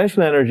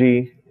potential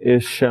energy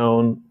is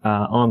shown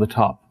on the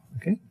top.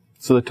 Okay,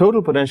 so the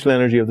total potential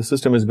energy of the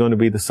system is going to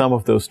be the sum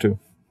of those two,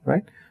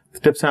 right? The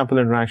tip sample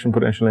interaction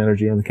potential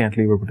energy and the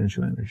cantilever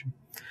potential energy.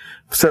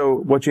 So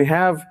what you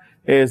have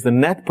is the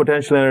net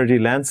potential energy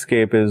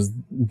landscape is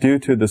due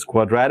to this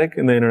quadratic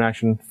in the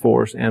interaction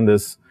force and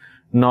this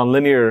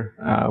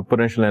nonlinear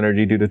potential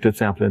energy due to tip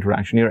sample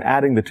interaction. You're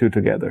adding the two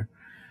together.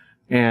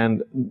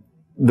 And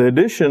the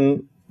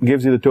addition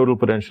gives you the total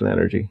potential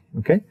energy,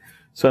 okay?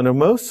 So under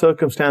most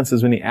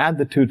circumstances, when you add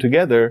the two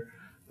together,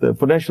 the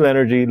potential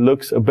energy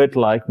looks a bit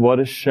like what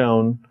is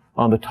shown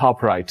on the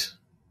top right,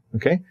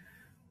 okay?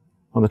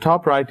 On the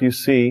top right, you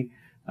see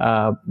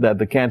that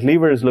the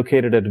cantilever is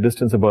located at a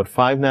distance about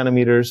 5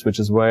 nanometers, which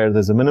is where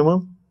there's a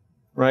minimum,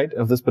 right,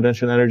 of this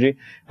potential energy.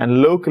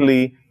 And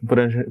locally,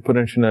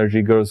 potential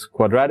energy goes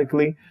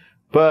quadratically.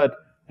 But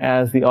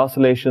as the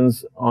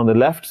oscillations on the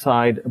left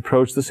side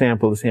approach the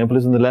sample is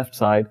on the left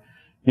side,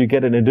 you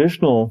get an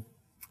additional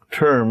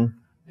term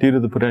due to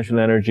the potential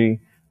energy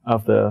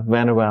of the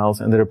van der Waals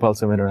and the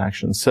repulsive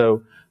interaction.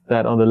 So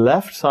that on the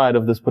left side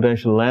of this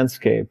potential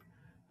landscape,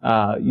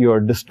 you're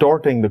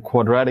distorting the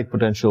quadratic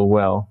potential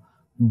well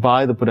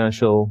by the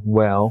potential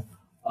well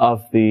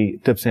of the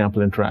tip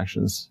sample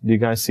interactions. Do you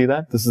guys see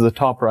that? This is the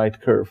top right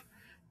curve.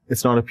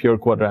 It's not a pure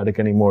quadratic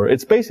anymore.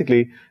 It's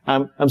basically,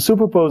 I'm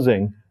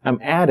superposing, I'm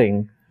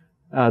adding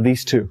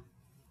these two.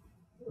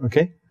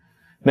 Okay?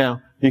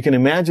 Now, you can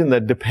imagine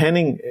that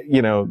depending,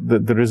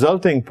 the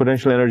resulting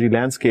potential energy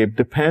landscape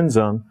depends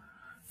on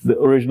the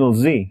original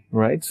Z,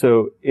 right?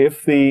 So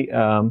if the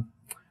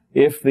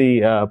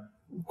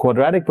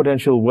quadratic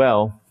potential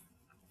well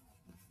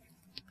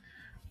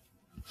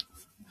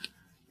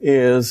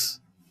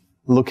is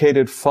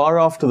located far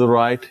off to the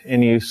right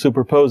and you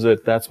superpose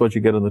it, that's what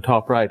you get on the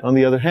top right. On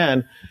the other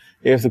hand,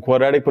 if the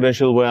quadratic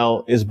potential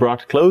well is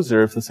brought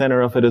closer, if the center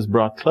of it is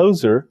brought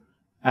closer,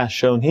 as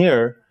shown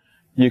here,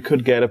 you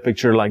could get a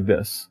picture like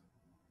this,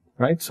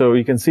 right? So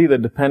you can see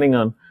that depending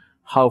on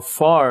how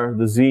far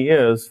the Z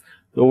is,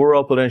 the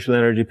overall potential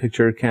energy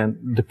picture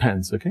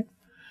depends, okay?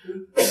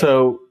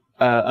 So,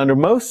 under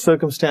most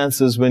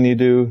circumstances, when you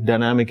do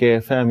dynamic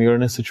AFM, you're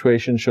in a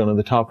situation shown on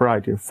the top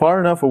right. You're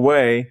far enough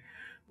away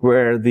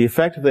where the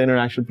effect of the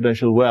interaction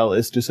potential well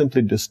is to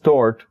simply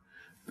distort,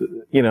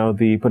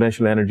 the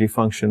potential energy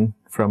function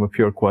from a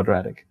pure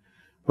quadratic.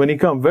 When you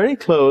come very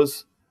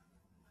close,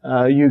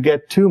 you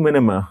get two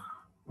minima,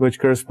 which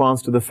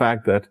corresponds to the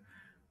fact that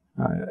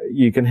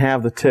you can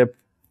have the tip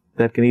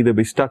that can either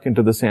be stuck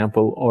into the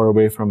sample or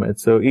away from it.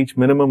 So each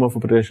minimum of a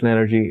potential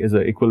energy is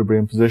an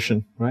equilibrium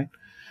position, right?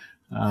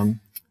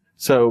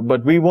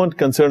 But we won't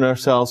concern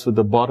ourselves with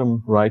the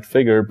bottom right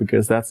figure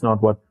because that's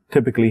not what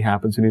typically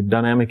happens. You need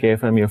dynamic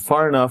AFM. You're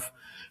far enough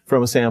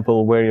from a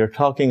sample where you're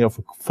talking of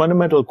a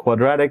fundamental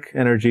quadratic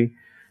energy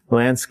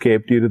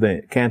landscape due to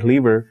the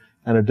cantilever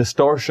and a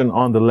distortion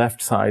on the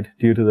left side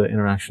due to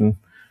the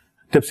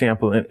tip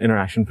sample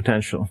interaction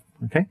potential.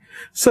 Okay?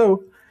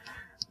 So,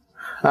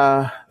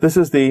 this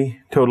is the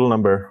total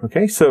number.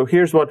 Okay? So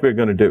here's what we're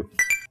going to do.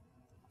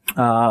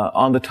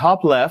 On the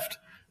top left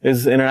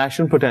is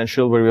interaction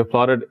potential where we have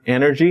plotted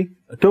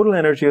total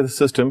energy of the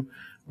system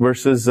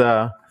versus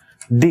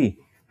D,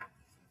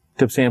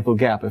 tip sample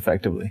gap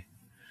effectively.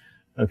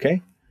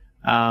 Okay?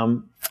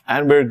 And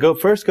we're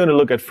first going to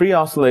look at free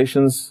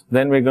oscillations,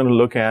 then we're going to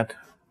look at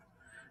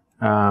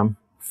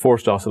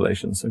forced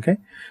oscillations. Okay?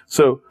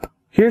 So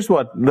here's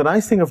what the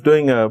nice thing of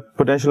doing a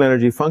potential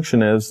energy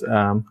function is,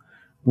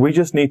 we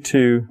just need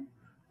to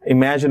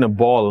imagine a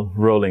ball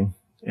rolling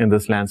in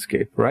this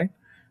landscape, right?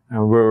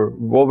 And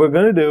what we're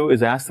going to do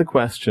is ask the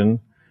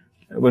question,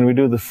 when we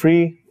do the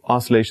free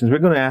oscillations, we're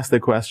going to ask the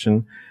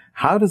question,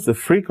 how does the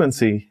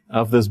frequency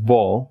of this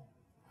ball,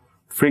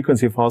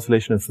 frequency of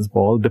oscillation of this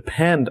ball,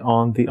 depend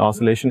on the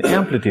oscillation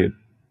amplitude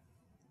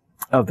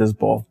of this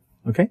ball?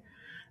 Okay?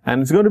 And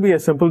it's going to be a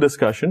simple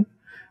discussion,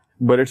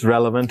 but it's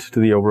relevant to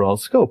the overall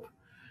scope.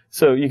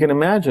 So you can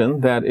imagine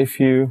that if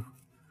you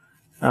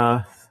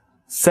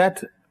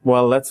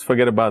let's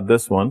forget about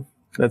this one.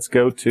 Let's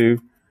go to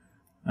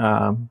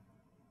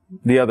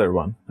the other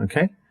one,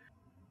 okay?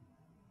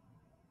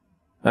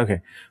 Okay,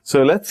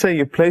 so let's say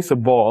you place a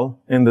ball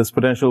in this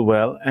potential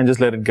well and just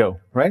let it go,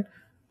 right?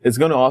 It's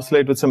going to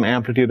oscillate with some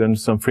amplitude and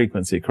some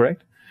frequency,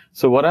 correct?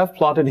 So what I've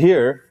plotted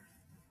here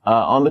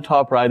on the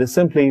top right is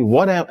simply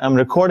I'm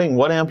recording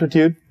what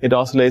amplitude it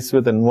oscillates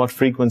with and what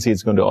frequency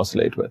it's going to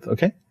oscillate with,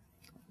 okay?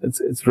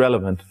 It's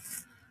relevant.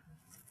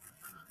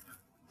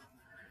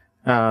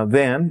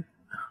 Then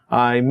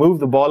I move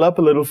the ball up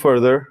a little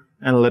further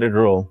and let it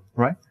roll,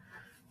 right?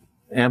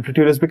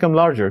 Amplitude has become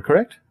larger,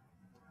 correct?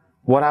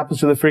 What happens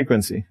to the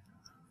frequency?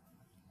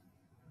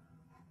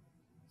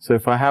 So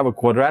if I have a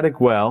quadratic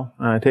well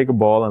and I take a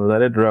ball and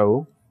let it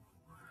roll,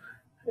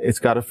 it's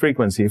got a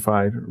frequency. If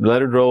I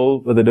let it roll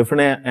with a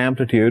different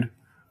amplitude,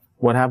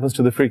 what happens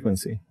to the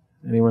frequency?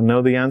 Anyone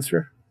know the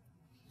answer?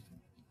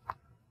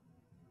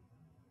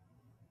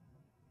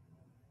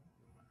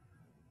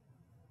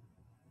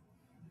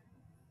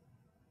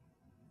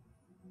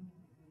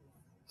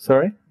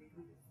 Sorry?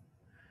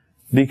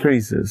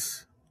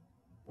 Decreases.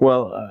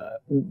 Well,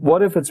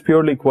 what if it's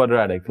purely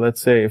quadratic?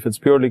 Let's say if it's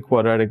purely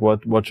quadratic,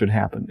 what should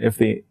happen? If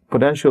the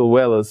potential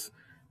well is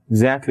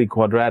exactly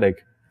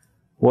quadratic,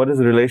 what is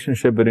the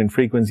relationship between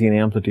frequency and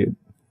amplitude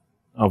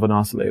of an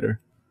oscillator?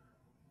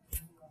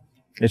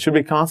 It should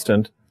be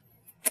constant,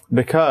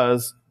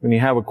 because when you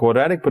have a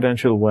quadratic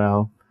potential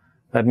well,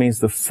 that means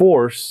the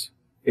force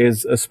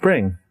is a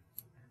spring,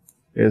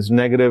 is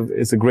negative,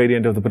 is a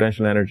gradient of the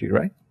potential energy,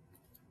 right?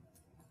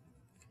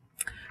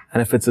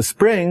 And if it's a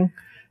spring,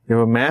 you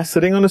have a mass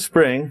sitting on a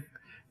spring,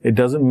 it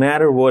doesn't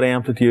matter what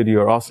amplitude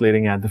you're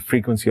oscillating at, the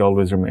frequency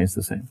always remains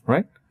the same,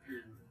 right?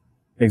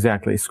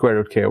 Exactly, square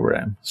root k over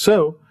m.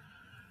 So,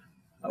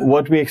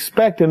 what we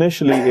expect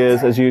initially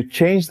is, as you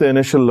change the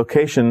initial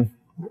location,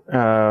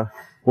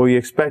 what you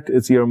expect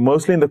is you're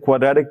mostly in the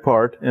quadratic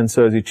part, and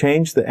so as you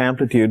change the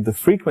amplitude, the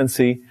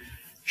frequency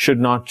should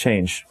not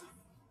change.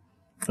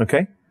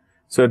 Okay?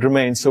 So it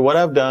remains. So what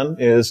I've done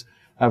is,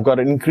 I've got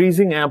an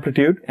increasing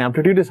amplitude.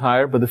 Amplitude is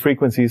higher, but the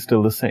frequency is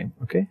still the same.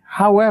 Okay?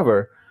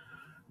 However,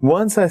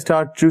 once I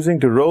start choosing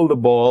to roll the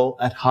ball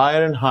at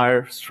higher and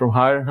higher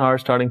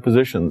starting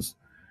positions,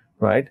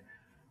 right,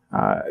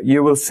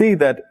 you will see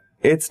that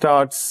it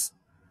starts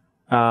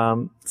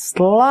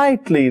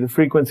slightly, the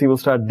frequency will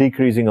start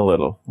decreasing a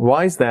little.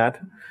 Why is that?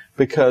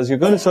 Because you're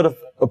going to sort of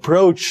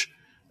approach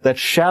that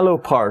shallow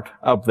part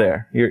up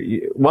there.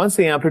 Once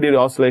the amplitude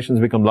oscillations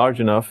become large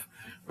enough,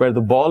 where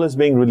the ball is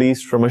being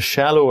released from a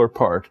shallower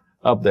part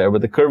up there,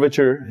 but the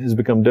curvature has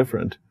become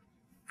different,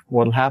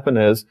 what will happen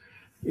is,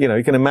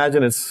 you can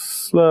imagine it's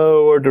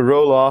slower to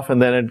roll off,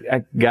 and then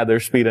it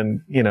gathers speed,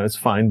 and, it's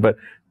fine, but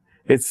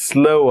it's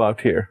slow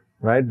out here,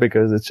 right?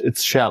 Because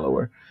it's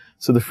shallower.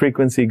 So the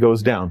frequency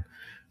goes down.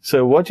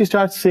 So what you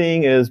start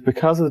seeing is,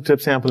 because of the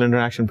tip-sample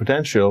interaction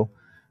potential,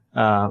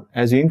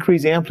 as you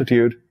increase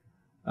amplitude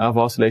of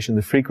oscillation,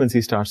 the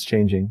frequency starts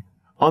changing.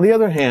 On the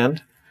other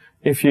hand,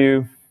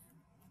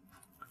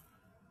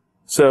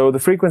 so the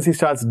frequency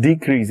starts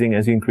decreasing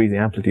as you increase the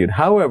amplitude.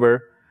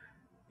 However,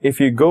 if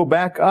you go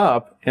back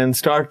up and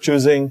start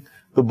choosing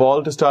the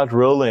ball to start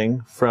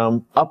rolling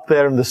from up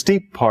there in the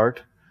steep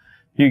part,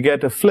 you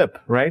get a flip,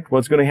 right?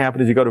 What's going to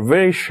happen is you got a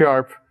very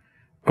sharp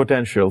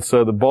potential.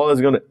 So the ball is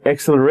going to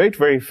accelerate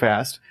very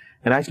fast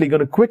and actually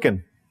going to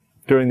quicken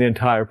during the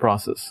entire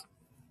process,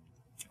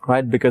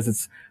 right?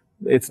 Because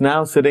it's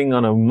now sitting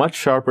on a much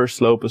sharper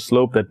slope, a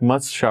slope that's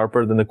much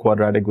sharper than the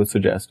quadratic would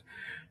suggest.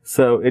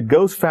 So it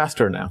goes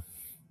faster now.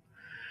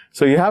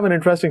 So you have an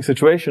interesting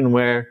situation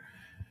where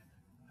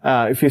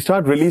if you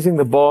start releasing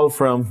the ball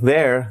from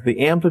there,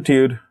 the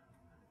amplitude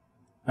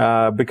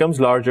becomes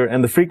larger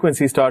and the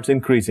frequency starts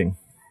increasing.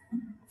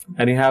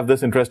 And you have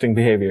this interesting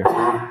behavior.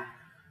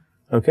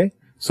 Okay?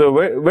 So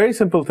very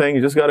simple thing.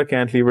 You just got a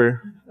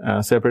cantilever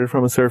separated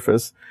from a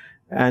surface.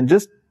 And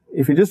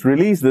if you just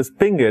release this,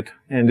 ping it,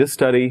 and just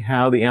study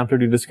how the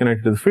amplitude is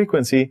connected to the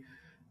frequency,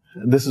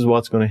 this is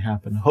what's going to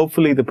happen.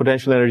 Hopefully the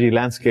potential energy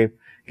landscape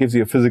gives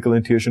you a physical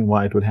intuition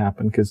why it would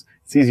happen, because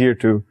it's easier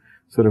to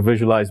sort of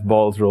visualize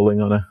balls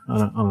rolling on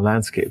a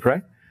landscape,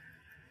 right?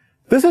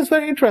 This is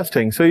very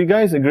interesting. So you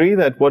guys agree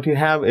that what you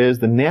have is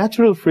the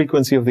natural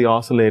frequency of the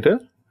oscillator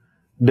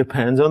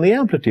depends on the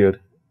amplitude.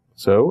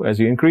 So as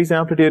you increase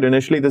amplitude,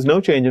 initially there's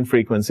no change in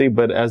frequency,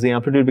 but as the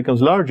amplitude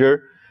becomes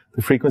larger,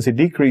 the frequency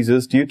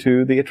decreases due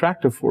to the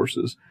attractive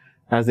forces.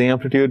 As the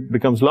amplitude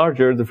becomes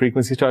larger, the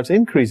frequency starts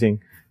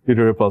increasing due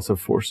to repulsive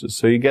forces.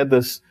 So you get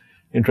this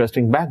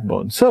interesting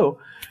backbone. So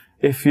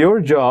if your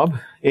job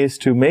is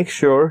to make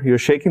sure you're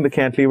shaking the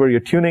cantilever, you're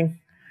tuning,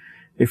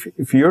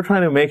 if you're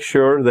trying to make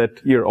sure that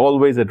you're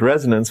always at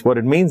resonance, what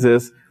it means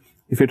is,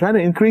 if you're trying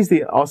to increase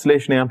the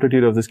oscillation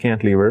amplitude of this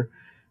cantilever,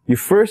 you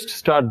first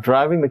start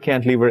driving the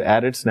cantilever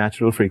at its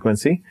natural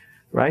frequency,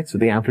 right? So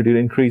the amplitude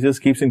increases,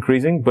 keeps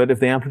increasing, but if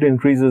the amplitude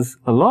increases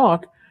a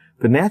lot,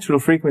 the natural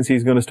frequency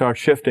is going to start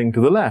shifting to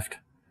the left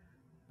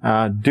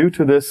due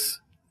to this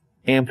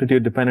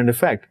amplitude-dependent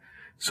effect.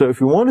 So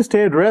if you want to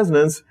stay at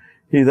resonance,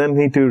 you then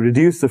need to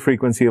reduce the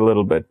frequency a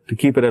little bit to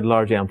keep it at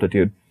large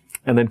amplitude,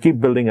 and then keep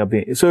building up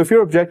so if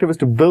your objective is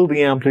to build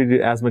the amplitude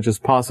as much as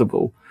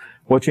possible,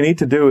 what you need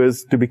to do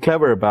is to be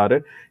clever about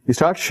it. You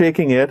start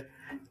shaking it,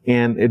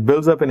 and it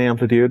builds up in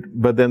amplitude,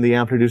 but then the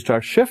amplitude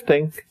starts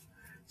shifting,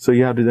 so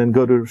you have to then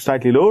go to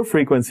slightly lower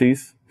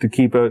frequencies to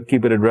keep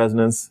it at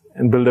resonance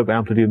and build up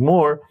amplitude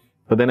more.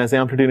 But then as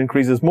amplitude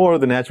increases more,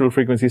 the natural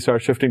frequency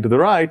starts shifting to the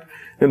right,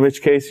 in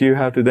which case you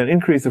have to then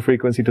increase the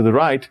frequency to the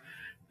right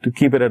to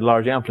keep it at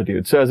large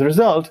amplitude. So as a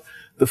result,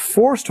 the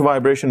forced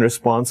vibration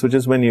response, which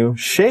is when you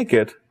shake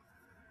it,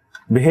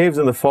 behaves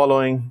in the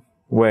following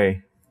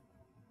way.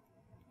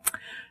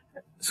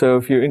 So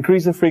if you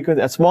increase the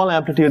frequency at small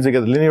amplitudes, you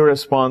get the linear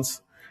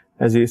response.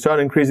 As you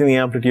start increasing the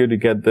amplitude, you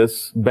get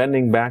this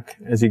bending back.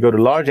 As you go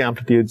to large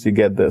amplitudes, you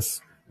get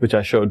this, which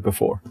I showed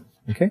before.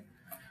 Okay?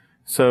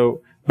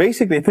 So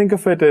basically, think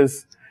of it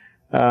as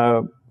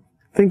the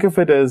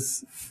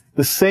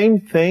same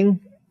thing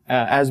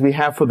as we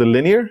have for the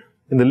linear.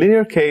 In the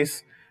linear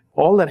case,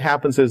 all that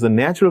happens is the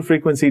natural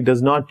frequency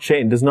does not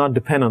change, does not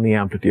depend on the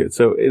amplitude.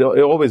 So it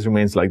always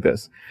remains like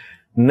this.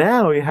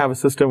 Now you have a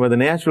system where the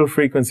natural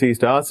frequency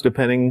starts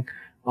depending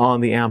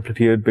on the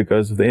amplitude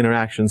because of the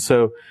interaction.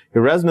 So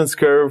your resonance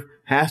curve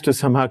has to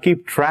somehow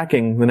keep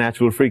tracking the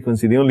natural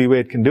frequency. The only way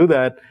it can do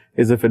that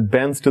is if it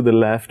bends to the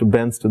left,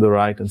 bends to the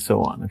right, and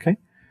so on. Okay?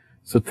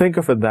 So think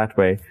of it that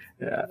way.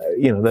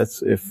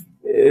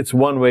 It's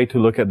one way to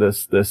look at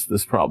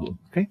this problem.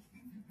 Okay?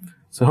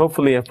 So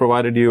hopefully I've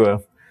provided you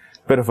a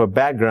bit of a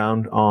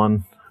background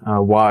on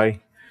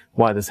why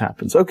this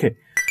happens. Okay.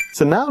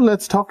 So now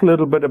let's talk a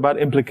little bit about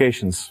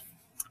implications.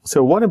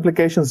 So what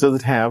implications does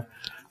it have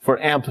for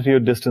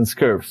amplitude distance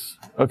curves?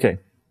 Okay.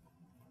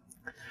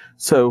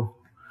 So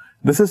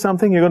this is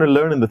something you're going to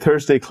learn in the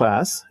Thursday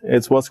class.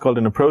 It's what's called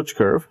an approach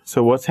curve.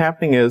 So what's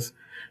happening is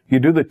you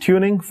do the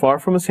tuning far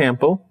from a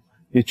sample,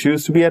 you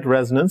choose to be at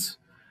resonance,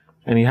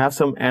 and you have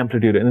some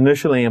amplitude, an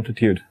initial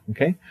amplitude.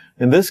 Okay.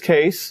 In this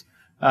case,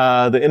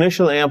 the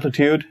initial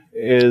amplitude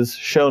is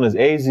shown as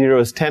A0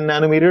 is 10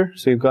 nanometer.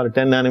 So you've got a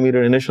 10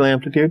 nanometer initial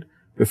amplitude,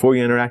 before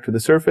you interact with the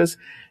surface.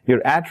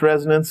 You're at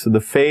resonance, so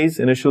the phase,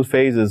 initial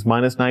phase is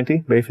minus 90,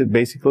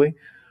 basically.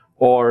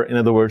 Or, in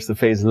other words, the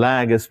phase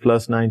lag is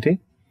plus 90.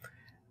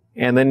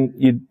 And then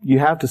you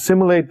have to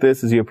simulate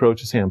this as you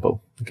approach a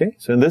sample. Okay?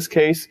 So in this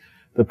case,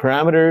 the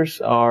parameters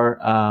are,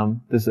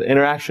 this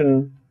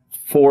interaction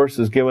force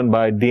is given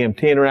by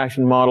DMT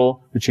interaction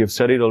model, which you have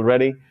studied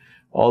already.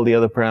 All the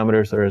other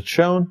parameters are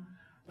shown.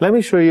 Let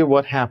me show you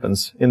what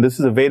happens. And this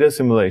is a Veda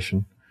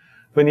simulation.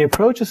 When you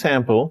approach a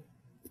sample,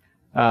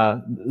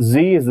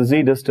 Z is the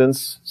Z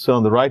distance. So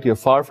on the right, you're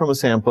far from a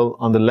sample.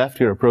 On the left,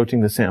 you're approaching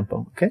the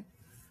sample. Okay?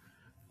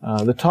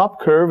 The top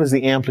curve is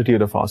the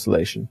amplitude of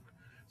oscillation.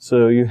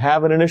 So you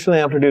have an initial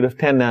amplitude of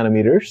 10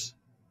 nanometers.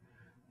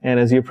 And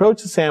as you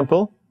approach the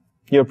sample,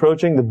 you're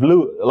approaching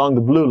along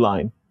the blue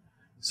line.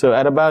 So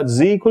at about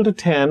Z equal to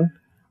 10,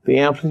 the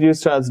amplitude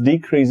starts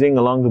decreasing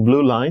along the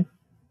blue line,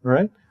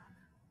 right?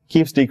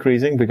 Keeps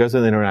decreasing because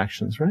of the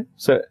interactions, right?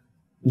 So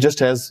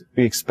just as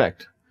we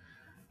expect.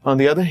 On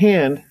the other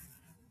hand,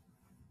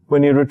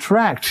 when you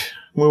retract,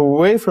 move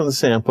away from the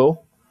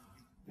sample,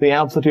 the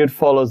amplitude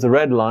follows the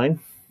red line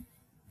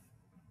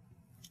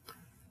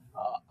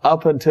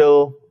up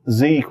until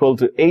Z equal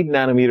to 8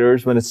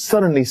 nanometers when it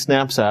suddenly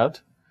snaps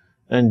out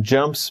and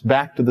jumps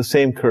back to the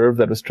same curve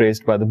that was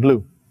traced by the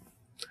blue.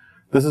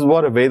 This is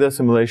what a Veda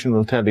simulation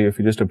will tell you if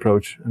you just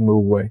approach and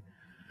move away.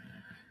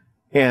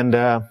 And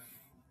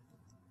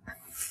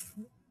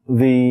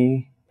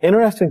the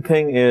interesting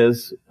thing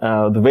is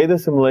the Veda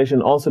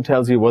simulation also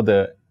tells you what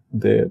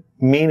the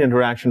mean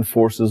interaction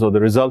forces or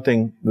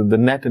the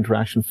net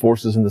interaction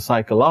forces in the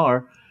cycle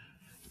are.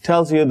 It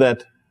tells you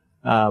that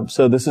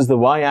so this is the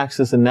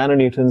y-axis in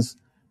nanonewtons,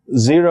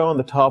 0 on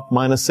the top,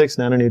 minus 6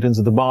 nanonewtons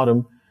at the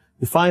bottom.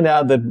 You find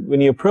out that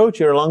when you approach,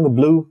 you're along the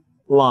blue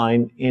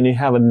line and you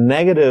have a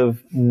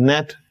negative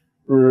net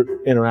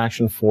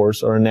interaction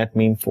force or a net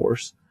mean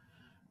force.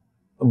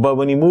 But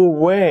when you move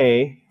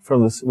away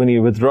from this, when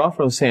you withdraw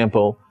from the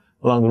sample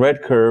along the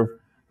red curve,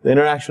 the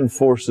interaction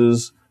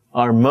forces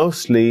are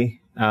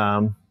mostly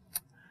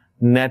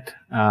net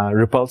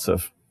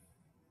repulsive.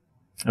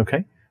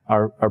 Okay?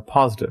 Are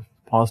positive.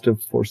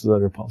 Positive forces are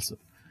repulsive.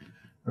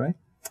 Right?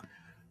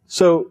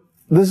 So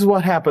this is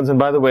what happens. And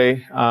by the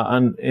way,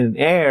 in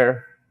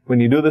air, when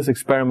you do this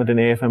experiment in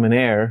AFM in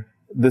air,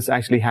 this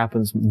actually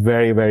happens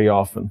very, very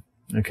often.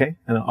 Okay?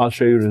 And I'll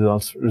show you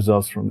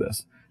results from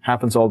this.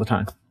 Happens all the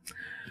time.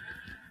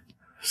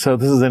 So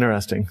this is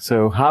interesting.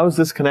 So how is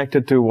this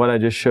connected to what I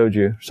just showed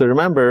you? So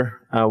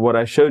remember, what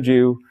I showed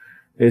you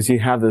is you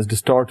have this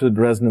distorted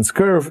resonance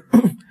curve,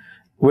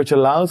 which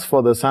allows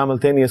for the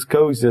simultaneous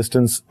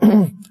coexistence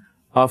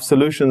of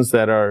solutions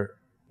that are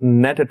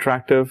net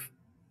attractive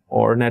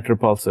or net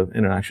repulsive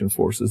interaction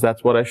forces.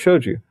 That's what I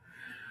showed you.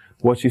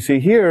 What you see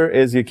here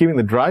is you're keeping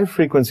the drive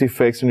frequency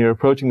fixed and you're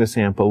approaching the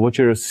sample. What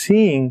you're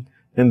seeing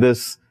in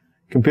this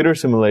computer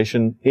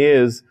simulation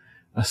is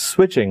a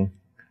switching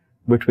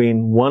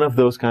between one of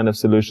those kind of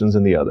solutions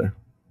and the other.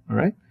 All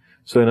right?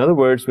 So in other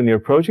words, when you're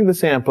approaching the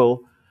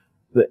sample,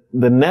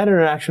 the net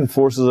interaction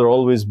forces are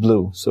always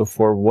blue. So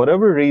for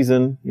whatever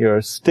reason,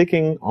 you're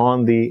sticking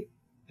on the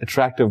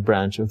attractive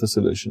branch of the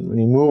solution. When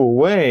you move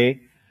away,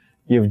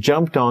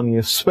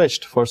 you've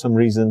switched for some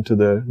reason to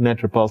the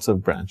net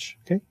repulsive branch.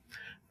 Okay?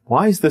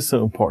 Why is this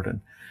so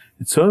important?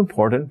 It's so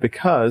important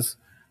because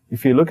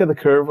if you look at the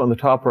curve on the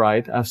top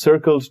right, I've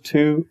circled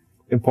 2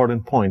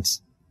 important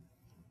points.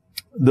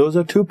 Those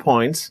are 2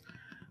 points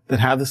that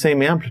have the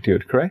same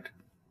amplitude, correct?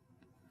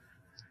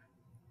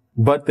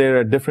 But they're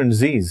at different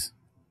Z's,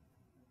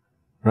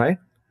 right?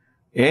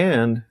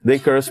 And they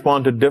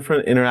correspond to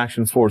different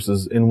interaction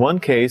forces. In one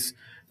case,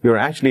 you're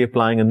actually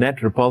applying a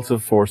net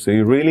repulsive force, so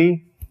you're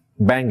really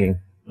banging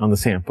on the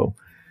sample.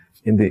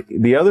 In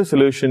the other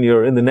solution,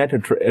 you're in the net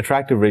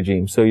attractive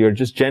regime, so you're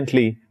just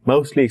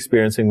mostly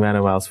experiencing van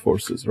der Waals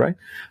forces, right?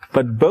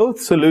 But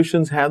both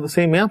solutions have the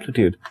same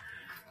amplitude.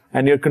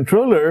 And your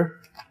controller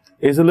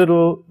is a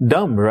little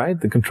dumb, right?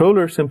 The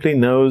controller simply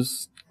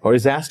knows or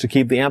is asked to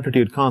keep the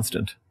amplitude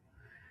constant.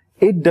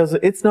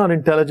 It's not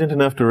intelligent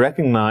enough to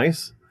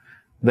recognize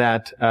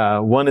that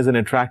one is a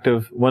net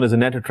attractive, one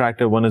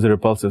is a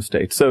repulsive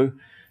state. So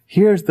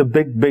here's the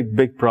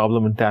big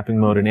problem in tapping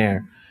mode in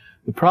air.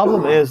 The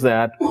problem is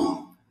that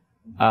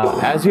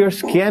as you're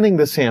scanning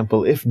the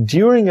sample, if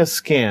during a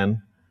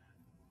scan,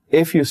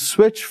 if you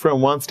switch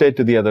from one state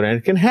to the other, and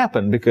it can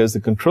happen because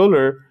the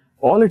controller,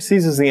 all it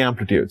sees is the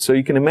amplitude. So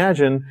you can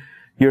imagine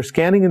you're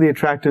scanning in the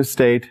attractive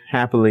state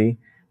happily,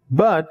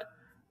 but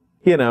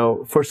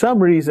for some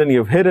reason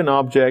you've hit an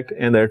object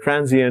and there are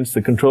transients,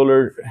 the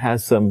controller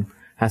has some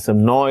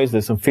noise,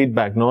 there's some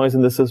feedback noise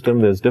in the system,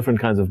 there's different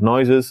kinds of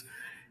noises,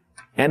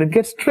 and it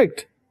gets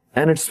tricked,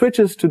 and it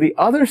switches to the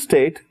other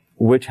state,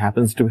 which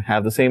happens to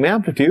have the same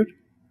amplitude,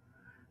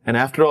 and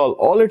after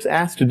all it's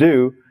asked to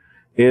do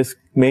is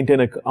maintain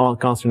a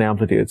constant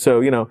amplitude.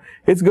 So,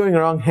 it's going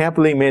along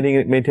happily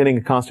maintaining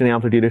a constant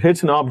amplitude. It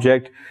hits an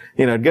object,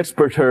 it gets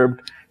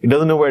perturbed, it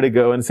doesn't know where to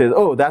go, and it says,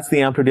 oh, that's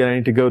the amplitude I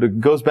need to go to,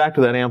 goes back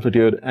to that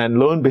amplitude, and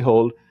lo and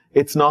behold,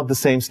 it's not the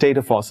same state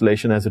of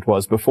oscillation as it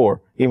was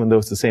before, even though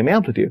it's the same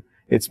amplitude.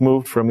 it's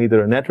moved from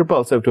either a net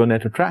repulsive to a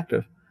net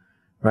attractive,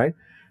 right?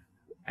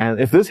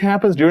 And if this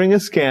happens during a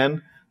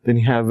scan, then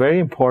you have very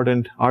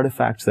important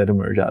artifacts that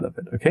emerge out of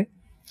it, okay?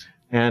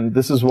 And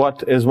this is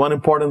what is one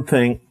important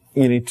thing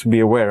you need to be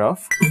aware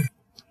of.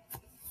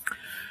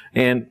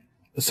 And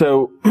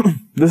so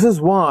this is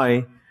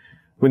why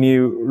when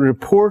you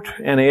report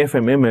an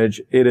AFM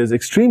image, it is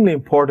extremely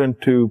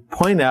important to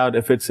point out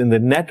if it's in the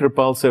net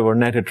repulsive or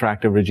net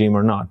attractive regime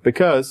or not,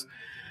 because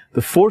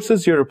the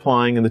forces you're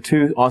applying in the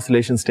two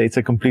oscillation states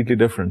are completely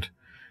different.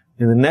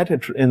 In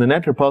the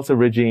net repulsive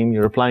regime,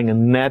 you're applying a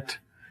net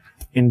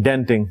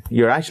indenting.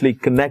 You're actually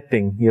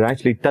connecting. You're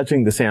actually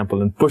touching the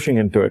sample and pushing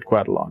into it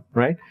quite a lot,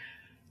 right?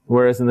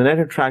 Whereas in the net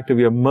attractive,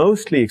 you're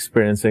mostly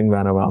experiencing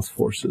van der Waals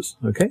forces,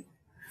 okay?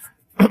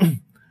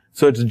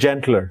 So it's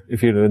gentler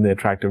if you're in the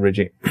attractive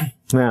regime.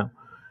 Now,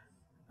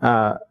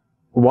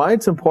 why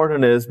it's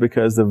important is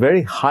because the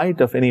very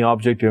height of any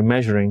object you're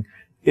measuring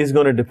is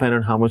going to depend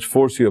on how much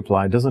force you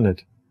apply, doesn't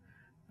it?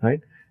 Right?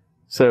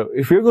 So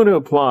if you're going to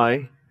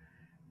apply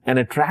an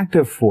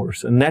attractive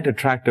force, a net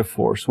attractive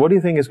force, what do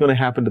you think is going to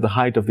happen to the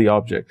height of the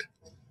object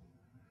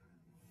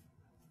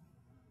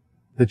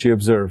that you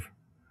observe?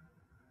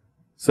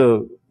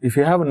 So if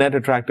you have a net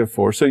attractive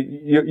force, so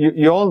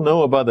you all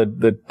know about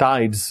the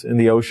tides in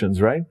the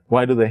oceans, right?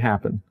 Why do they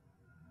happen?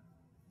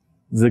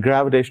 It's the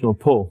gravitational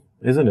pull,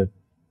 isn't it?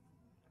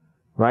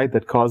 Right?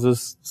 That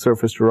causes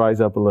surface to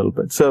rise up a little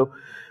bit. So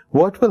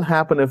what will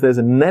happen if there's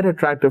a net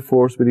attractive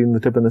force between the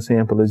tip and the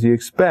sample is you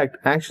expect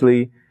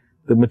actually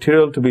the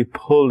material to be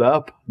pulled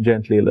up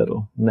gently a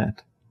little,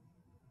 net.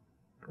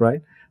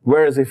 Right?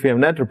 Whereas if you have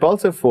net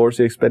repulsive force,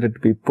 you expect it to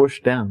be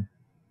pushed down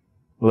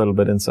a little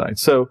bit inside.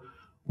 So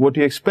what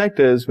you expect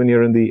is when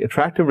you're in the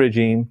attractive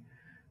regime,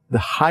 the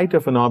height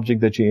of an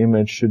object that you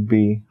image should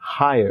be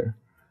higher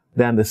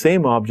than the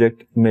same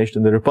object imaged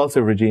in the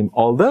repulsive regime,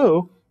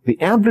 although the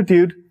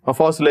amplitude of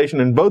oscillation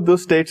in both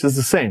those states is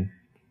the same.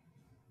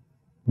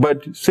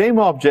 But same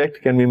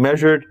object can be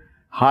measured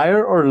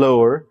higher or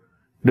lower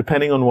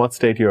depending on what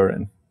state you're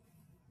in.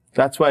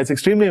 That's why it's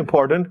extremely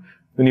important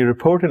when you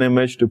report an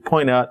image to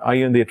point out, are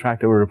you in the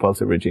attractive or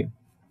repulsive regime?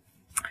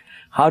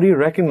 How do you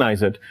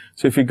recognize it?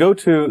 So if you go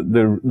to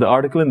the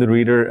article in the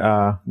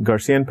Reader,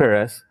 Garcia and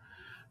Perez,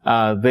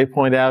 they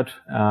point out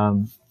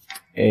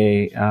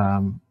a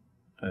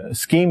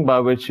scheme by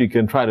which you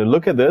can try to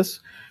look at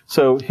this.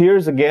 So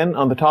here's again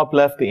on the top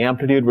left the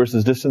amplitude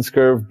versus distance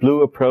curve,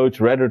 blue approach,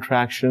 red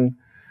retraction.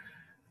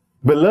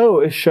 Below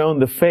is shown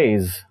the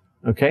phase,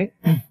 okay?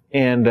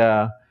 And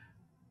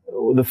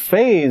the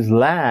phase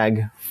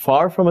lag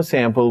far from a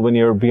sample when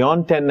you're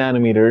beyond 10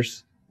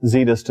 nanometers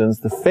z distance,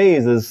 the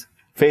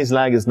phase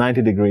lag is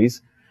 90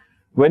 degrees.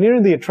 When you're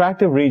in the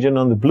attractive region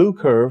on the blue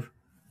curve,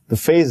 the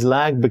phase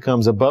lag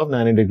becomes above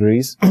 90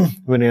 degrees.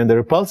 When you're in the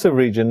repulsive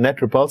region,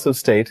 net repulsive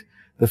state,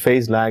 the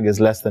phase lag is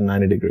less than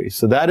 90 degrees.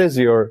 So that is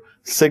your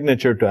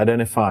signature to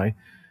identify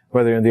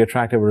whether you're in the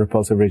attractive or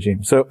repulsive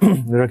regime. So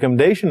the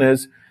recommendation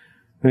is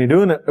when you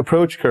do an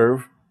approach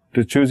curve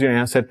to choose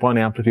your set point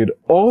amplitude,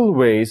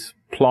 always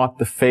plot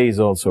the phase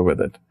also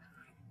with it,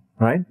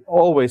 right?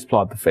 Always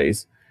plot the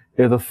phase.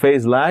 If the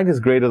phase lag is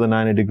greater than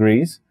 90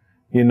 degrees,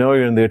 you know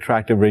you're in the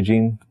attractive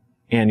regime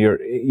and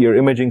your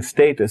imaging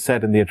state is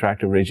set in the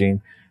attractive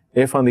regime.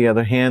 If, on the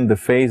other hand, the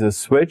phase is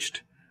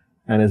switched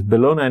and is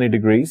below 90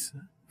 degrees,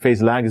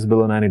 phase lag is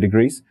below 90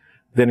 degrees,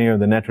 then you're in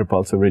the net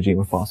repulsive regime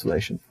of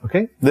oscillation.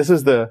 Okay? This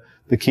is the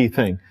key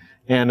thing.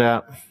 And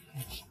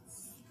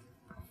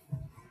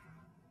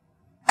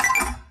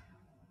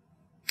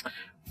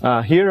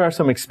here are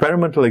some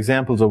experimental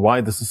examples of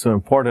why this is so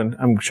important.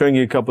 I'm showing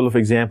you a couple of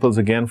examples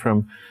again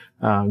from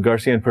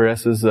Garcia and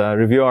Perez's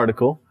review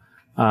article.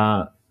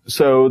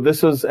 So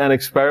this was an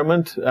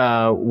experiment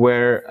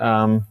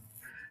where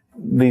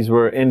these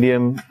were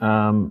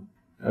indium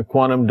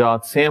quantum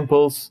dot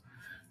samples,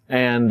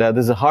 and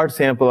this is a hard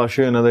sample. I'll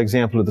show you another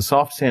example of the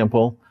soft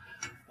sample.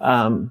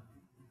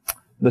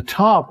 The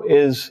top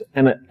is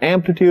an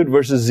amplitude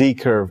versus Z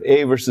curve,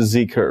 A versus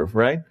Z curve,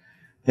 right?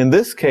 In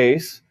this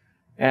case,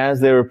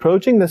 as they were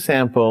approaching the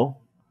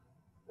sample,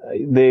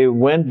 they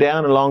went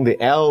down along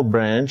the L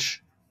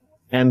branch,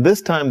 and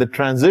this time the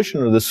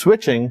transition or the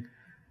switching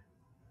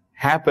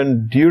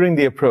happened during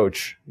the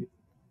approach.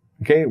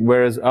 Okay,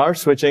 whereas our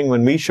switching,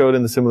 when we showed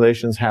in the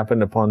simulations,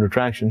 happened upon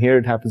retraction. Here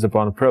it happens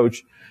upon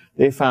approach.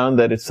 They found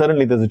that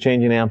suddenly there's a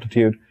change in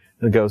amplitude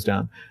and it goes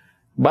down.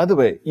 By the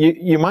way,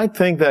 you might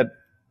think that,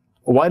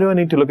 why do I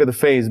need to look at the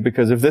phase?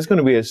 Because if there's going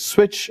to be a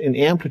switch in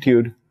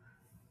amplitude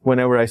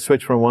whenever I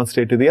switch from one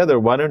state to the other,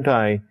 why don't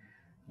I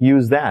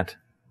use that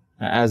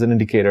as an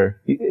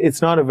indicator?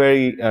 It's not a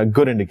very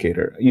good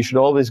indicator. You should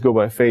always go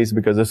by phase,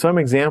 because there's some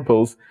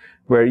examples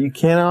where you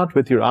cannot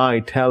with your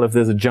eye tell if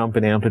there's a jump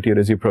in amplitude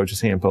as you approach a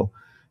sample.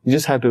 You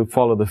just have to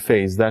follow the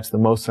phase. That's the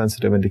most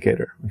sensitive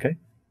indicator, okay?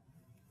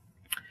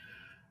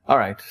 All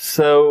right,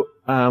 so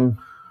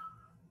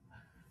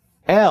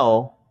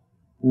L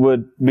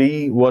would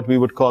be what we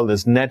would call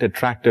this net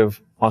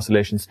attractive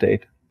oscillation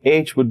state.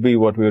 H would be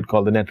what we would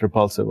call the net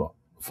repulsive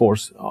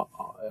force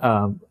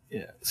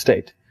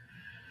state.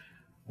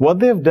 What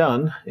they've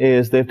done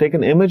is they've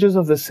taken images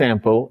of the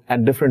sample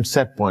at different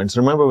set points.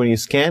 Remember, when you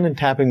scan in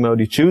tapping mode,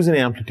 you choose an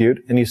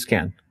amplitude and you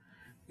scan.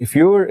 If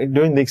you were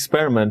doing the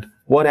experiment,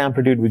 what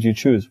amplitude would you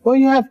choose? Well,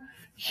 you have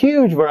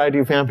huge variety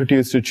of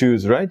amplitudes to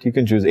choose, right? You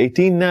can choose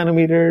 18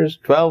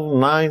 nanometers, 12,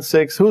 9,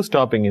 6. Who's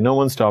stopping you? No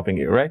one's stopping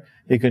you, right?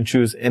 You can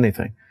choose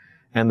anything.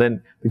 And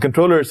then the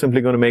controller is simply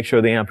going to make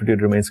sure the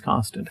amplitude remains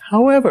constant.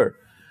 However,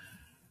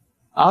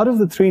 out of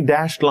the 3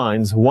 dashed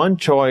lines, one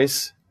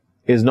choice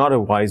is not a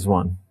wise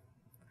one.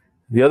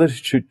 The other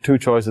 2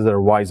 choices are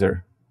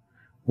wiser.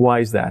 Why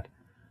is that?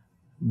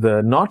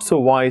 The not so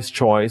wise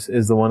choice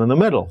is the one in the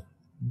middle,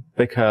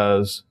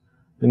 because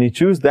when you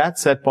choose that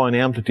set point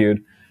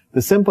amplitude,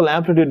 the simple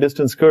amplitude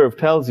distance curve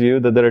tells you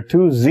that there are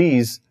 2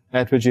 z's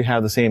at which you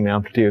have the same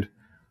amplitude.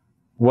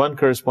 One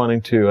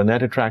corresponding to a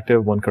net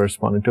attractive, one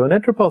corresponding to a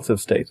net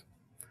repulsive state.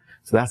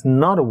 So that's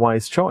not a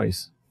wise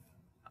choice,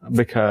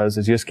 because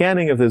as you're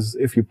scanning,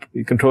 if your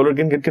controller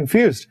can get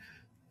confused.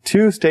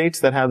 2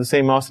 states that have the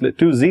same oscillate,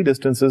 2 z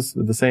distances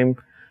with the same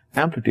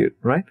amplitude,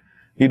 right?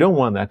 You don't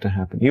want that to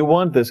happen. You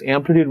want this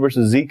amplitude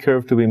versus z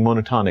curve to be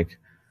monotonic,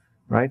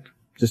 right?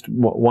 Just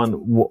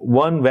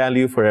one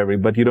value for every,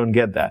 but you don't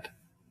get that.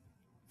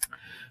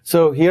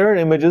 So here are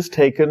images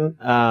taken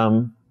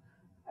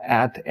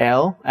at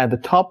L, at the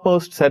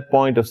topmost set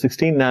point of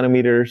 16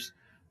 nanometers.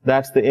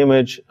 That's the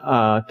image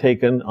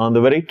taken on the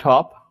very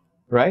top,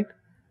 right?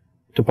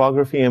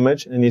 Topography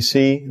image, and you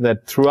see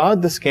that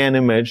throughout the scan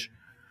image,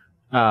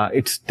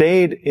 it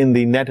stayed in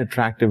the net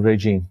attractive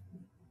regime.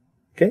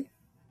 Okay?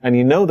 And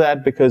you know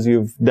that because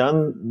you've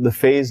done the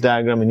phase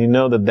diagram and you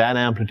know that that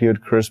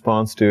amplitude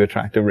corresponds to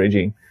attractive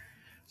regime.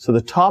 So the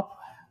top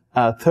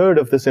third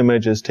of this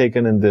image is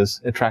taken in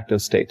this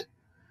attractive state.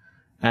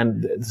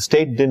 And the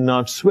state did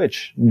not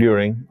switch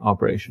during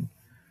operation.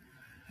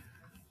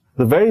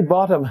 The very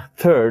bottom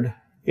third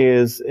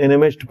is an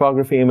image,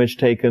 topography image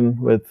taken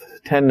with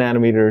 10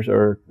 nanometers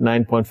or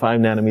 9.5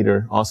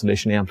 nanometer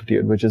oscillation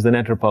amplitude, which is the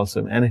net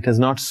repulsive, and it has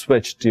not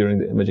switched during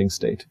the imaging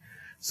state.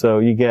 So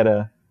you get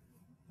a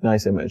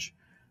nice image.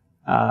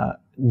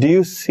 Do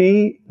you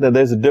see that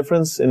there's a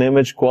difference in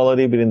image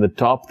quality between the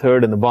top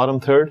third and the bottom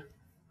third?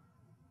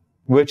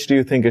 Which do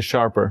you think is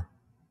sharper?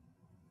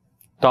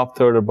 Top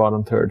third or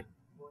bottom third?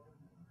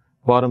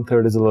 Bottom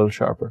third is a little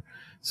sharper.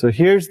 So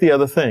here's the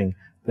other thing,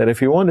 that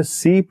if you want to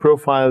see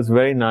profiles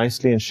very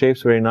nicely and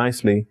shapes very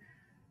nicely,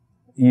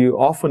 you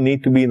often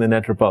need to be in the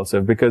net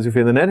repulsive, because if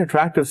you're in the net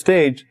attractive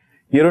stage,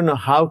 you don't know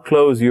how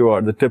close you are,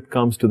 the tip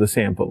comes to the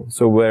sample.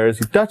 So whereas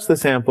you touch the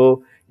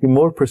sample, you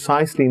more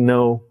precisely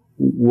know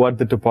what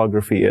the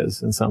topography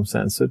is in some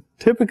sense. So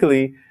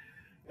typically,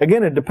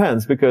 again, it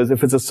depends, because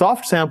if it's a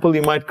soft sample,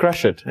 you might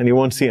crush it and you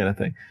won't see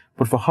anything.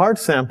 But for hard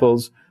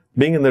samples,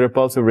 being in the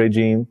repulsive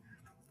regime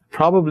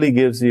probably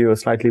gives you a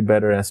slightly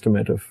better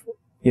estimate of,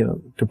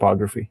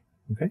 topography.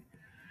 Okay?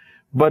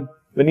 But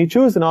when you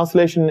choose an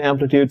oscillation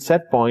amplitude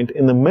set point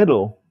in the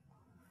middle,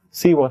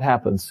 see what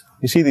happens.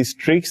 You see these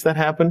streaks that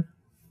happen?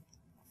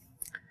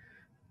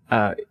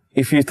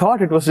 If you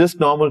thought it was just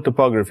normal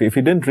topography, if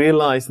you didn't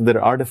realize that there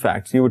are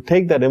artifacts, you would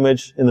take that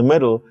image in the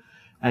middle,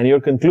 and your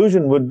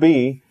conclusion would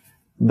be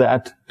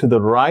that to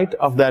the right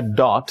of that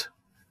dot,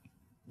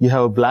 you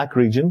have a black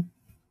region.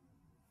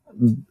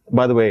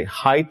 By the way,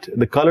 height,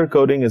 the color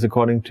coding is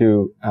according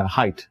to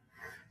height.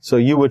 So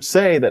you would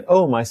say that,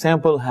 oh, my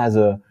sample has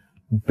a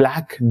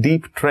black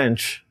deep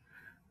trench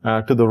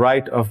to the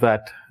right of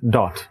that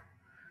dot,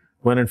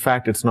 when in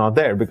fact it's not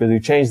there, because you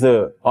change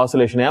the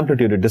oscillation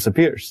amplitude, it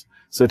disappears.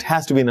 So it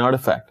has to be an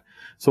artifact.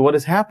 So what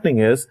is happening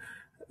is,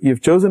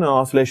 you've chosen an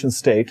oscillation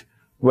state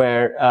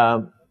where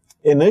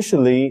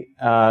initially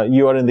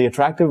you are in the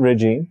attractive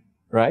regime,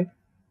 right?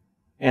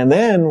 And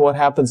then what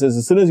happens is,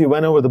 as soon as you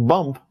went over the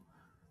bump,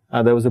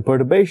 there was a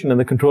perturbation and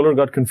the controller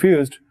got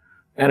confused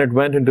and it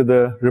went into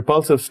the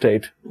repulsive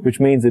state, which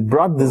means it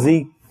brought the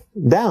Z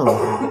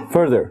down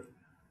further,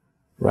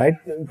 right?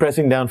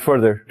 Pressing down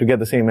further to get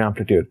the same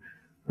amplitude,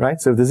 right?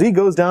 So if the Z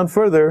goes down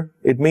further,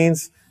 it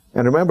means,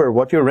 and remember,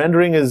 what you're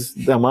rendering is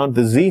the amount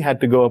the Z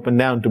had to go up and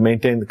down to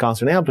maintain the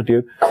constant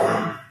amplitude.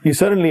 You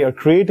suddenly are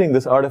creating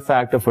this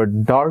artifact of a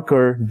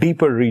darker,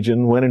 deeper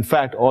region, when in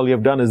fact all you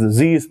have done is the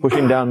Z is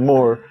pushing down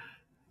more,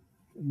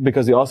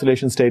 because the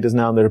oscillation state is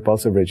now in the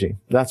repulsive regime.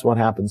 That's what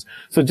happens.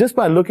 So just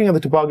by looking at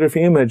the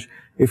topography image,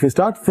 if you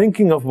start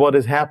thinking of what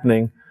is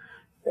happening,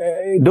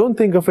 don't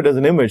think of it as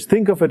an image.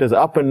 Think of it as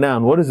up and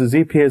down. What is the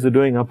Z piezo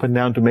doing up and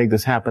down to make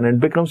this happen? And it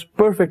becomes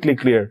perfectly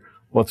clear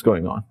what's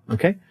going on.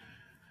 Okay?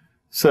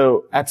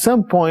 So at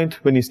some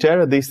point, when you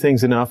stare at these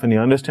things enough and you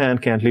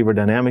understand cantilever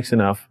dynamics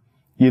enough,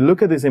 you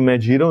look at this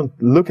image, you don't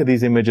look at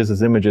these images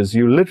as images.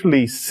 You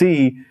literally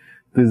see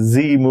the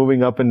Z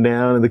moving up and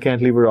down and the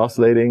cantilever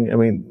oscillating. I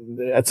mean,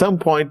 at some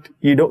point,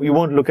 you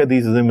won't look at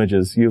these as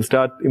images. You'll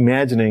start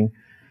imagining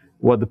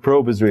what the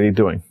probe is really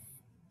doing.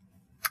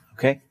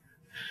 Okay?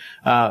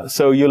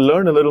 So you'll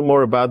learn a little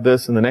more about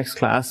this in the next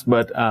class,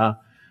 but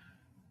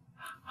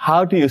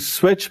how do you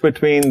switch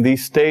between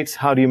these states?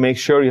 How do you make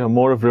sure you have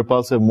more of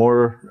repulsive,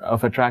 more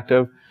of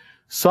attractive?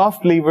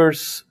 Soft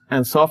levers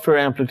and softer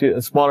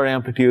amplitude, smaller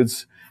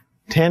amplitudes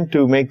tend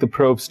to make the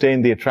probe stay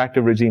in the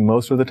attractive regime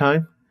most of the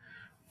time,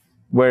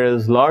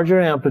 whereas larger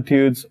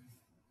amplitudes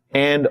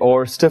and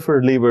or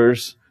stiffer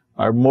levers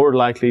are more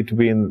likely to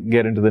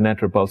get into the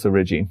net repulsive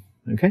regime.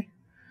 Okay?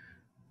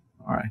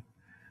 All right.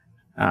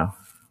 Now,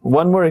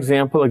 one more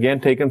example,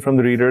 again taken from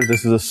the reader.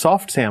 This is a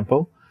soft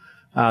sample.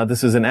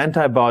 This is an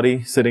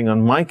antibody sitting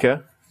on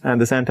mica, and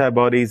this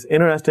antibody is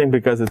interesting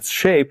because its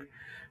shape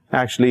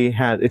actually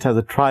has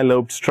a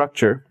trilobed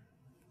structure.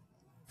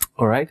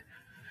 All right,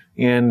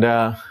 and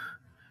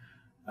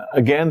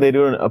again, they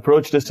do an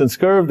approach distance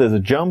curve. There's a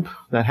jump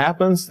that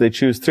happens. They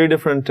choose three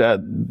different.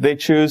 They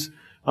choose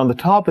on the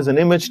top is an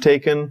image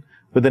taken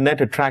with the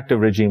net attractive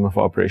regime of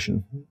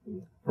operation,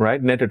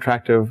 right? Net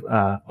attractive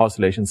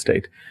oscillation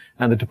state,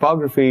 and the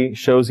topography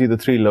shows you the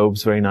three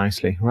lobes very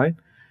nicely, right?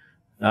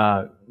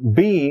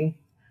 B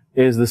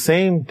is the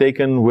same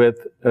taken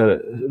with a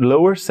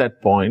lower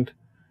set point,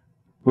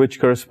 which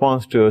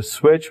corresponds to a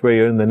switch where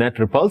you're in the net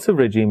repulsive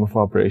regime of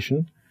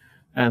operation,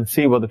 and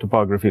see what the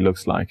topography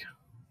looks like.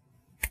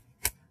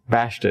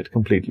 Bashed it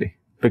completely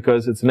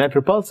because it's net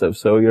repulsive,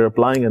 so you're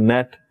applying a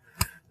net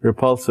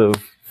repulsive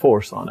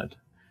force on it,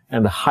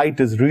 and the height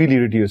is really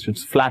reduced. It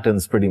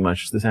flattens pretty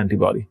much this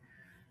antibody.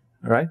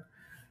 All right,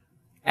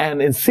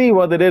 and in C,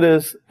 what they did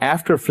is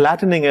after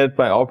flattening it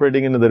by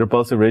operating into the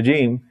repulsive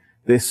regime,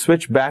 they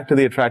switch back to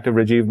the attractive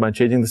regime by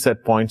changing the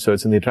set point so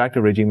it's in the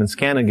attractive regime, and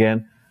scan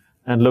again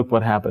and look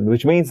what happened,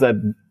 which means that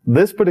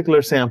this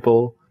particular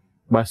sample,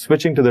 by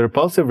switching to the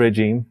repulsive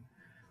regime,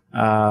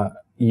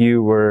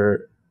 you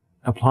were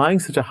applying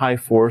such a high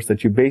force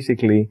that you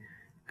basically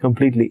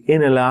completely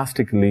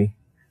inelastically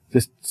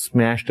just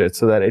smashed it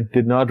so that it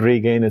did not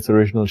regain its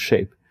original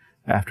shape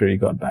after you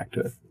got back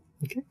to it.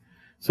 Okay?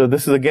 So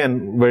this is,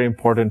 again, very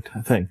important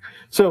thing.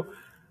 So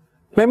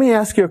let me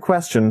ask you a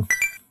question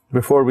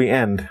before we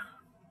end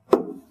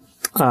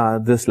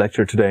this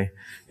lecture today.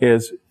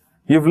 Is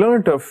you've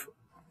learned of,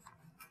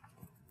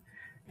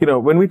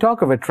 when we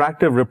talk of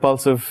attractive,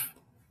 repulsive,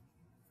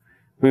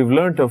 we've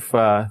learned of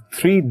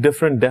three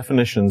different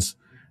definitions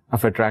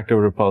of attractive,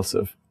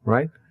 repulsive,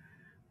 right?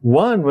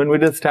 One, when we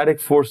did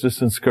static force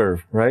distance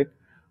curve, right?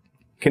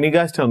 Can you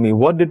guys tell me,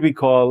 what did we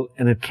call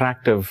an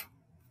attractive?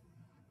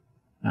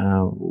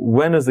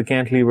 When is the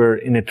cantilever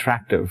in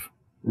attractive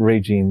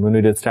regime when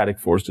we did static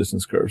force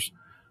distance curves?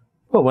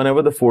 Well,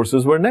 whenever the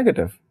forces were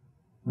negative.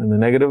 When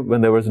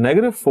there was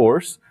negative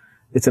force,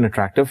 it's an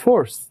attractive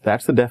force.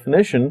 That's the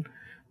definition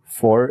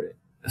for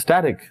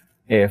static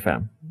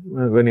AFM,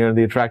 when you're in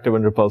the attractive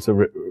and repulsive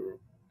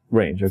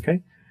range,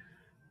 okay?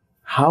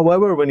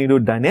 However, when you do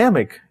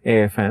dynamic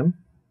AFM,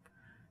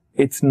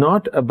 it's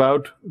not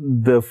about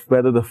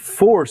whether the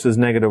force is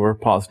negative or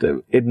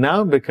positive. It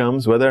now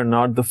becomes whether or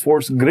not the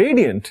force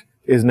gradient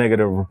is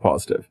negative or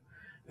positive.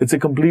 It's a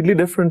completely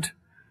different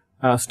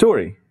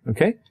story,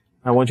 okay?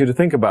 I want you to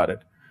think about it.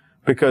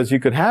 Because you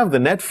could have the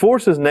net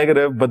force is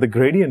negative, but the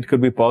gradient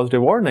could be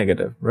positive or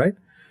negative, right?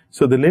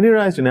 So the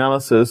linearized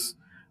analysis,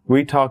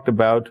 we talked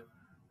about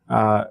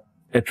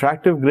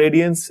attractive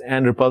gradients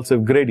and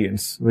repulsive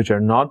gradients, which are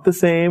not the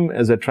same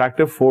as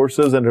attractive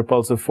forces and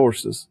repulsive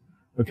forces.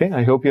 Okay,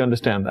 I hope you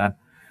understand that.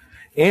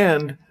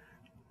 And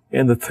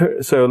in the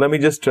so let me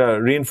just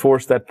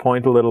reinforce that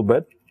point a little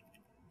bit.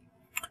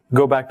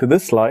 Go back to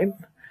this slide,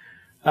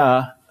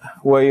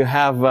 where you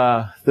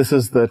have, this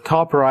is the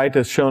top right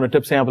has shown a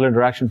tip sample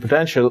interaction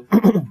potential.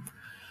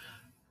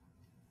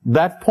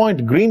 That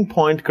point, green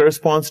point,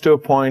 corresponds to a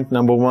point,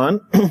 number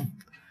one,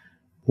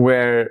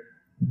 where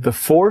the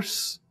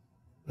force,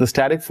 the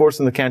static force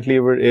in the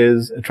cantilever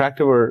is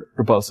attractive or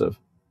repulsive.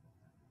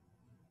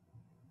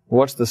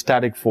 What's the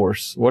static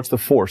force? What's the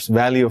force,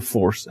 value of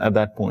force at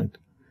that point?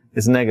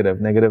 It's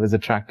negative. Negative is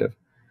attractive.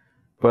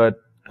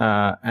 But,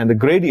 and the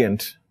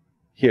gradient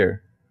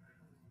here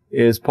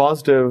is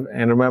positive,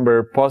 and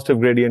remember, positive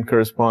gradient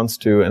corresponds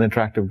to an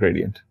attractive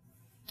gradient.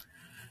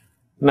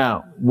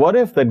 Now, what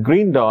if that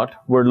green dot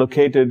were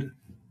located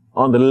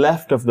on the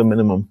left of the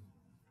minimum?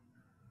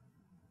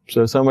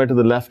 So somewhere to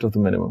the left of the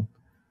minimum.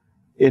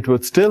 It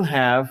would still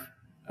have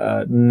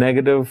a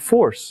negative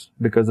force,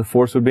 because the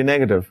force would be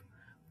negative.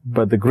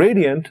 But the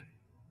gradient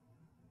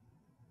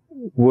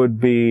would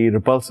be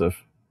repulsive.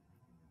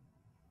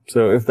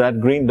 So if that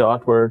green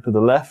dot were to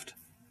the left,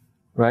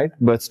 right,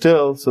 but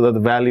still so that the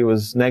value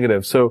is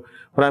negative. So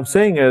what I'm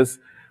saying is,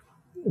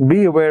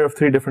 be aware of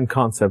three different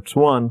concepts.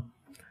 One,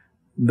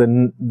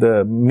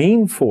 the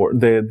mean force,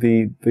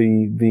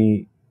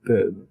 the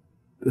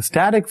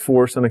static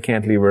force on a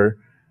cantilever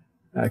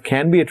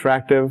can be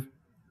attractive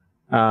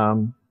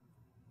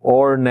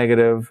or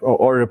negative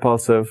or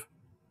repulsive,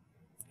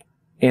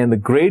 and the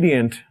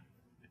gradient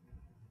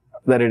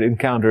that it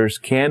encounters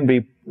can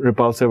be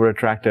repulsive or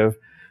attractive,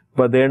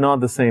 but they're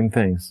not the same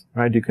things,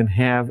 right? You can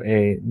have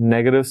a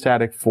negative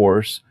static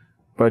force,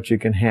 but you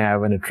can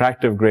have an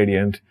attractive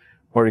gradient,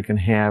 or you can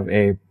have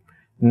a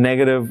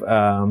negative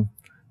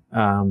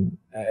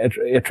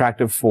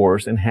attractive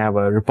force and have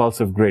a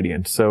repulsive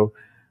gradient. So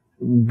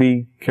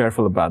be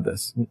careful about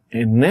this.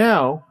 And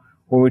now,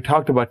 when we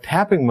talked about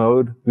tapping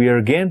mode, we are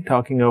again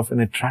talking of an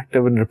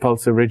attractive and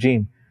repulsive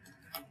regime.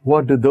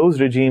 what do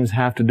those regimes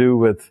have to do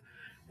with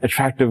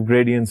attractive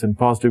gradients and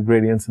positive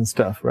gradients and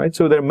stuff, right?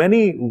 So there are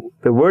many,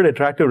 the word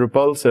attractive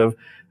repulsive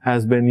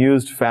has been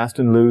used fast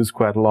and loose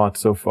quite a lot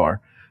so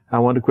far. I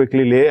want to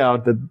quickly lay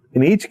out that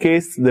in each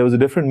case there was a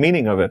different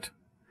meaning of it.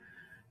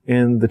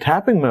 In the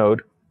tapping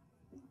mode,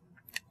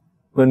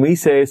 when we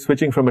say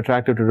switching from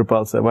attractive to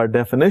repulsive, our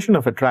definition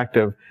of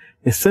attractive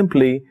is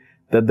simply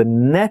that the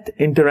net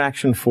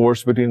interaction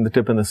force between the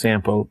tip and the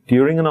sample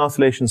during an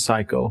oscillation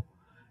cycle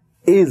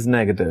is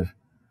negative.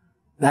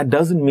 That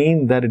doesn't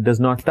mean that it does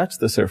not touch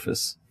the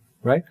surface,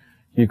 right?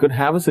 You could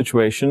have a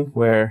situation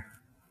where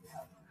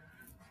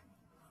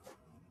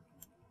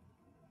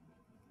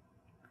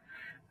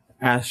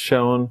as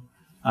shown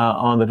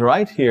on the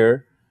right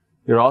here,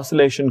 your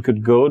oscillation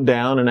could go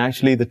down and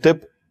actually the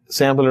tip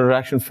sample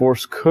interaction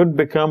force could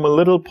become a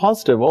little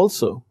positive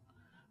also.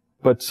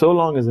 But so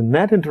long as the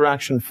net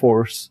interaction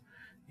force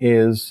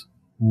is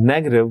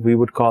negative, we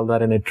would call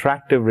that an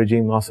attractive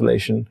regime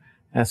oscillation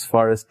as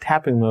far as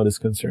tapping mode is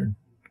concerned.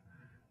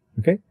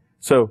 Okay?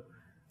 So,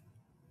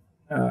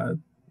 the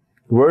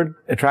word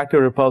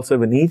attractive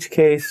repulsive in each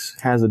case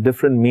has a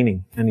different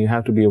meaning, and you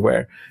have to be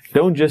aware.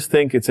 Don't just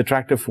think it's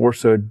attractive force,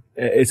 so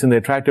it's in the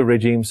attractive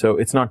regime, so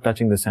it's not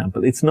touching the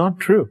sample. It's not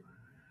true.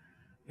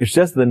 It's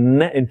just the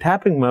net, in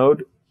tapping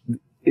mode,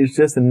 it's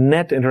just the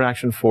net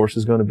interaction force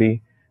is going to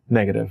be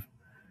negative.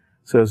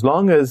 So as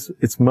long as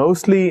it's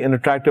mostly an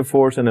attractive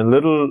force and a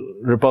little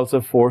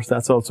repulsive force,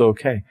 that's also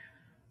okay.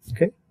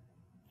 Okay?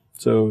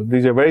 So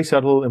these are very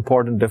subtle,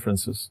 important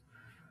differences.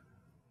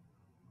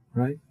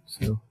 Right?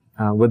 So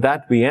with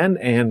that, we end.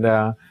 And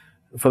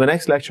for the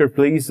next lecture,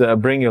 please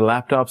bring your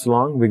laptops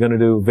along. We're going to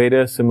do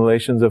Veda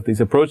simulations of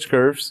these approach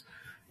curves,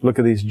 look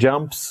at these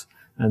jumps,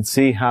 and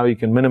see how you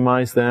can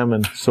minimize them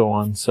and so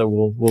on. So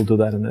we'll do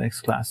that in the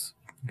next class.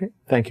 Okay?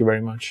 Thank you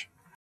very much.